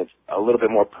egos, and it's a little bit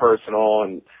more personal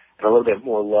and a little bit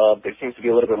more love. There seems to be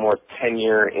a little bit more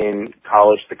tenure in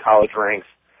college, the college ranks,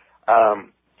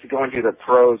 to go into the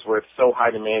pros where it's so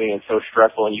high demanding and so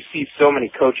stressful. And you see so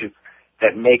many coaches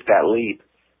that make that leap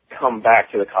come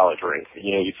back to the college ranks.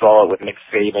 You know, you saw it with Nick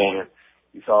Saban,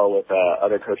 you saw it with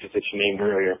other coaches that you named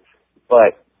earlier.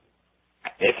 But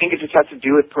I think it just has to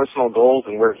do with personal goals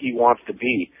and where he wants to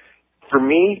be. For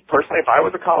me, personally, if I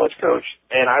was a college coach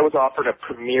and I was offered a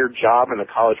premier job in the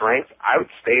college ranks, I would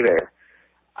stay there.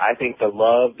 I think the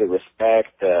love, the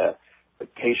respect, the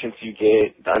patience you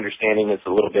get, the understanding is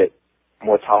a little bit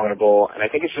more tolerable, and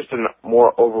I think it's just a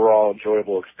more overall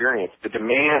enjoyable experience. The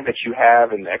demand that you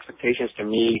have and the expectations to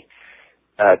me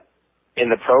in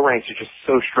the pro ranks are just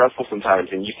so stressful sometimes,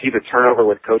 and you see the turnover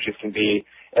with coaches can be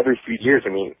every few years.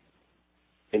 I mean,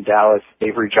 in Dallas,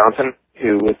 Avery Johnson,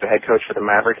 who was the head coach for the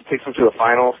Mavericks, takes them to the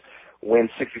finals,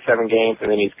 wins 67 games, and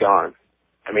then he's gone.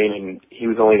 I mean, he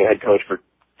was only the head coach for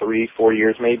 3-4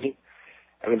 years maybe.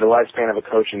 I mean, the lifespan of a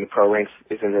coach in the pro ranks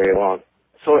isn't very long.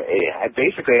 So it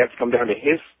basically has to come down to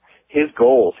his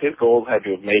goals. His goals had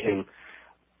to have made him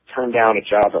turn down a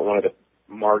job at one of the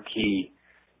marquee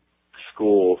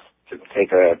schools to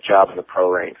take a job in the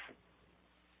pro ranks.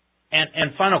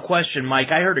 And final question,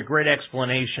 Mike. I heard a great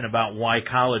explanation about why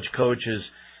college coaches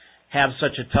have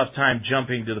such a tough time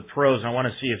jumping to the pros. I want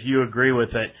to see if you agree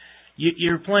with it.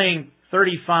 You're playing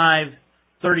 35,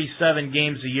 37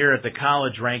 games a year at the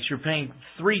college ranks. You're paying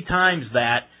 3 times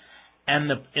that,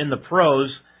 and in the pros.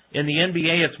 In the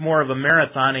NBA, it's more of a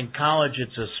marathon. In college,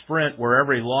 it's a sprint where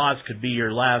every loss could be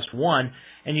your last one.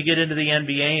 And you get into the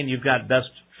NBA, and you've got best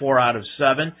 4 out of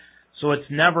 7. So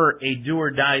it's never a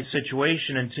do-or-die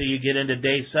situation until you get into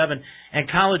day 7.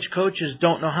 And college coaches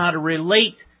don't know how to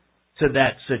relate to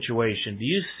that situation. Do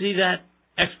you see that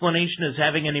explanation as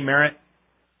having any merit?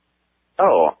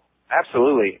 Oh,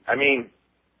 absolutely. I mean,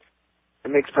 it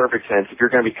makes perfect sense. If you're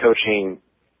going to be coaching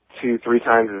 2-3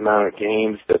 times the amount of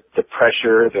games, the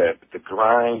pressure, the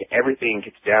grind, everything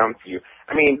gets down for you.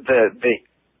 I mean, the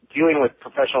dealing with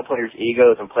professional players'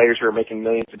 egos and players who are making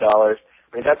millions of dollars,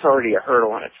 I mean, that's already a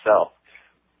hurdle in itself.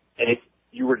 And if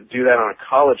you were to do that on a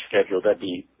college schedule, that'd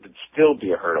still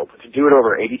be a hurdle. But to do it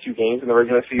over 82 games in the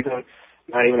regular season,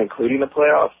 not even including the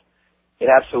playoffs, it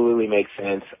absolutely makes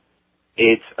sense.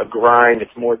 It's a grind.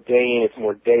 It's more day in. It's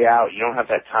more day out. You don't have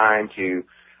that time to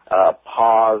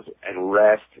pause and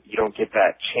rest. You don't get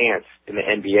that chance in the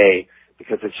NBA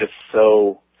because it's just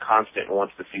so constant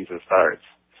once the season starts.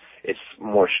 It's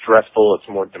more stressful. It's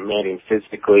more demanding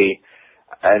physically.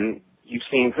 And you've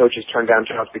seen coaches turn down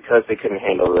jobs because they couldn't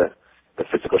handle the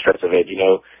physical stress of it. You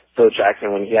know, Phil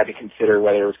Jackson, when he had to consider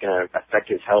whether it was going to affect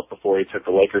his health before he took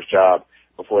the Lakers job,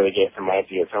 before they gave him Mike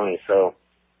D'Antoni. So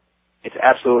it's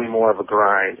absolutely more of a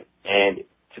grind. And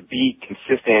to be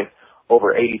consistent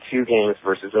over 82 games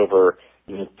versus over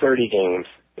 30 games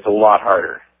is a lot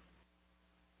harder.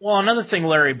 Well, another thing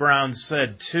Larry Brown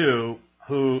said, too,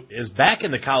 who is back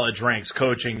in the college ranks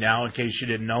coaching now, in case you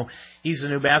didn't know, he's the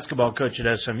new basketball coach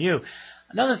at SMU.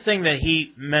 Another thing that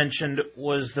he mentioned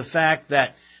was the fact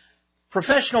that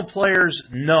professional players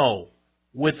know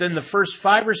within the first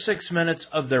 5 or 6 minutes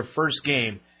of their first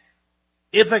game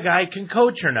if a guy can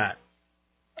coach or not.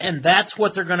 And that's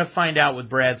what they're going to find out with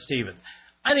Brad Stevens.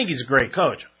 I think he's a great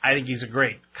coach. I think he's a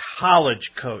great college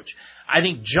coach. I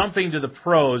think jumping to the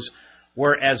pros,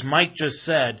 where, as Mike just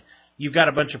said, you've got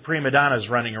a bunch of prima donnas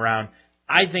running around,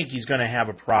 I think he's going to have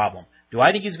a problem. Do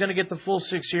I think he's going to get the full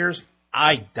 6 years?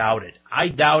 I doubt it. I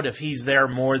doubt if he's there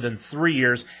more than 3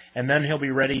 years, and then he'll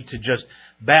be ready to just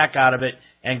back out of it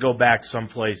and go back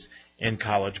someplace in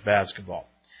college basketball.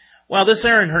 Well, this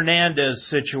Aaron Hernandez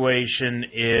situation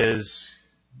is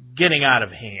getting out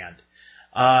of hand.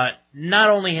 Not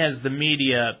only has the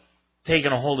media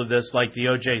taken a hold of this like the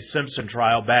O.J. Simpson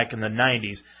trial back in the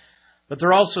 90s, but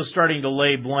they're also starting to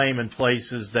lay blame in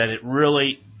places that it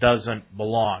really doesn't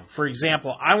belong. For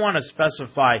example, I want to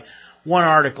specify one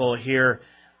article here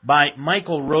by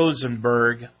Michael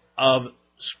Rosenberg of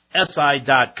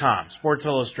SI.com,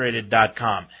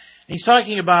 SportsIllustrated.com. He's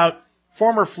talking about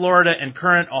former Florida and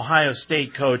current Ohio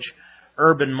State coach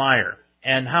Urban Meyer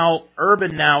and how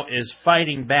Urban now is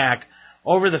fighting back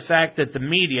over the fact that the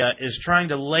media is trying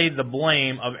to lay the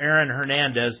blame of Aaron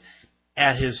Hernandez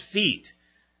at his feet.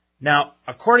 Now,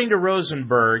 according to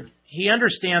Rosenberg, he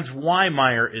understands why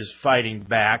Meyer is fighting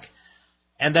back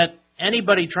and that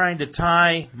anybody trying to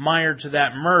tie Meyer to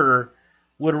that murder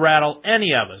would rattle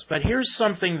any of us. But here's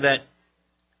something that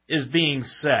is being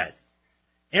said.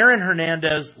 Aaron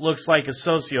Hernandez looks like a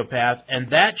sociopath, and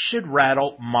that should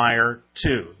rattle Meyer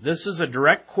too. This is a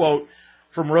direct quote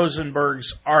from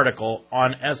Rosenberg's article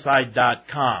on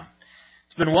SI.com.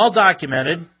 It's been well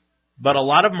documented, but a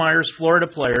lot of Meyer's Florida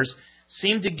players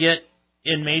seem to get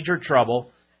in major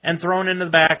trouble and thrown into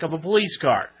the back of a police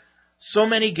car. So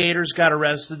many Gators got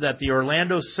arrested that the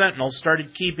Orlando Sentinel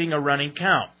started keeping a running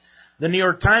count. The New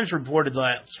York Times reported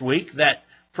last week that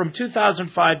from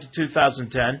 2005 to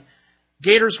 2010,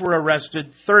 Gators were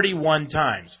arrested 31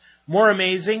 times. More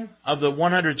amazing, of the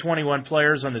 121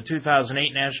 players on the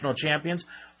 2008 national champions,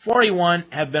 41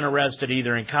 have been arrested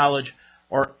either in college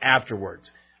or afterwards.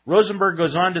 Rosenberg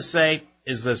goes on to say,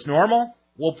 is this normal?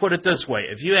 We'll put it this way.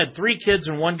 If you had 3 kids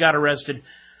and 1 got arrested,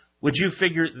 would you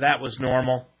figure that was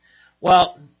normal?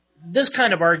 Well, this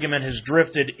kind of argument has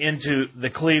drifted into the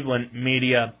Cleveland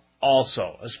media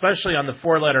also, especially on the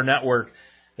 4-letter network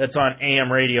that's on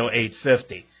AM radio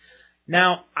 850.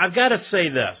 Now, I've got to say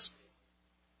this.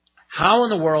 How in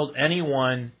the world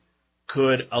anyone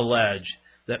could allege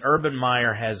that Urban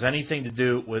Meyer has anything to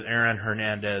do with Aaron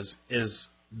Hernandez is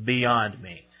beyond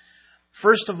me.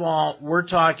 First of all, we're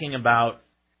talking about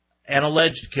an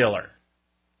alleged killer.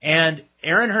 And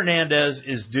Aaron Hernandez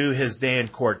is due his day in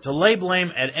court. To lay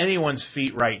blame at anyone's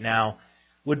feet right now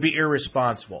would be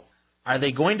irresponsible. Are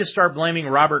they going to start blaming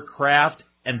Robert Kraft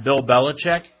and Bill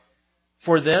Belichick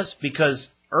for this? Because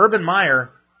Urban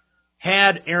Meyer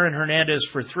had Aaron Hernandez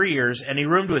for 3 years, and he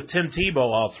roomed with Tim Tebow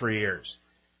all 3 years.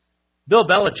 Bill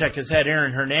Belichick has had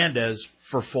Aaron Hernandez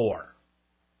for 4.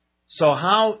 So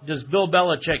how does Bill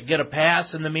Belichick get a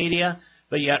pass in the media,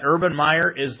 but yet Urban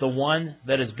Meyer is the one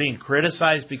that is being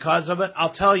criticized because of it?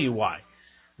 I'll tell you why.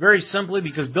 Very simply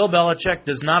because Bill Belichick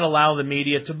does not allow the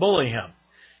media to bully him.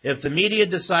 If the media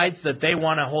decides that they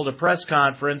want to hold a press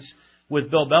conference with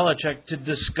Bill Belichick to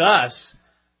discuss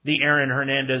the Aaron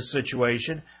Hernandez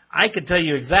situation, I can tell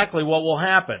you exactly what will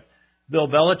happen. Bill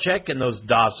Belichick, in those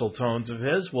docile tones of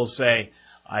his, will say,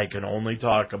 I can only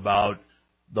talk about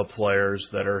the players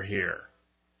that are here.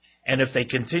 And if they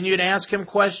continue to ask him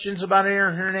questions about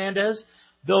Aaron Hernandez,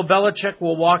 Bill Belichick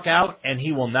will walk out and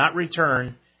he will not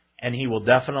return, and he will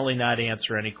definitely not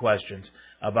answer any questions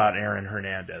about Aaron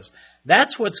Hernandez.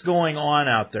 That's what's going on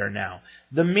out there now.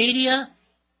 The media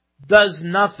does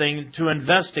nothing to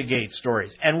investigate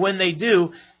stories. And when they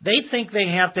do, they think they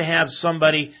have to have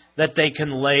somebody that they can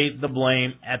lay the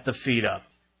blame at the feet of.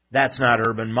 That's not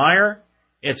Urban Meyer.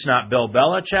 It's not Bill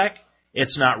Belichick.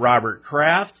 It's not Robert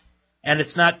Kraft. And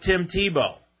it's not Tim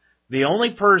Tebow. The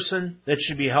only person that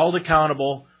should be held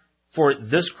accountable for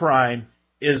this crime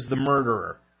is the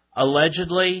murderer.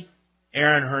 Allegedly,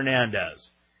 Aaron Hernandez.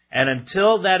 And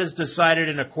until that is decided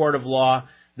in a court of law,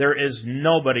 there is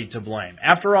nobody to blame.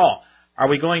 After all, are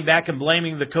we going back and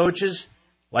blaming the coaches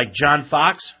like John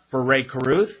Fox for Ray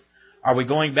Carruth? Are we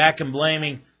going back and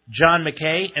blaming John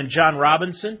McKay and John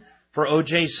Robinson for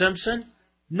O.J. Simpson?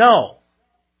 No.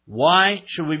 Why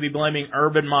should we be blaming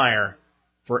Urban Meyer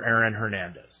for Aaron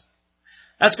Hernandez?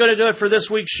 That's going to do it for this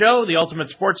week's show, the Ultimate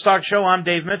Sports Talk Show. I'm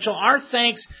Dave Mitchell. Our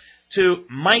thanks to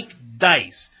Mike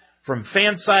Dice from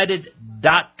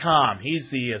Fansided.com. He's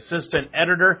the assistant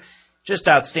editor. Just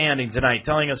outstanding tonight,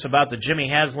 telling us about the Jimmy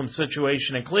Haslam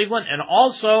situation in Cleveland and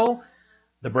also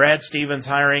the Brad Stevens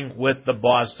hiring with the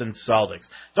Boston Celtics.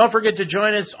 Don't forget to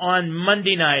join us on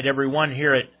Monday night, everyone,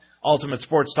 here at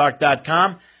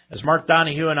UltimateSportsTalk.com, as Mark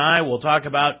Donahue and I will talk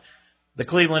about the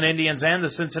Cleveland Indians and the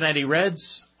Cincinnati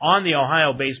Reds on the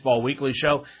Ohio Baseball Weekly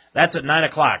Show. That's at 9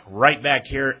 o'clock, right back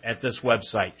here at this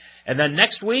website. And then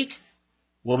next week,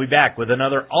 We'll be back with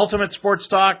another Ultimate Sports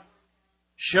Talk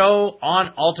show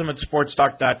on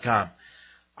UltimateSportsTalk.com.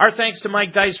 Our thanks to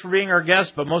Mike Dice for being our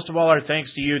guest, but most of all, our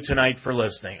thanks to you tonight for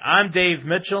listening. I'm Dave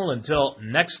Mitchell. Until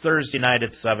next Thursday night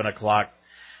at 7 o'clock.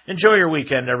 Enjoy your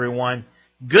weekend, everyone.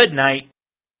 Good night.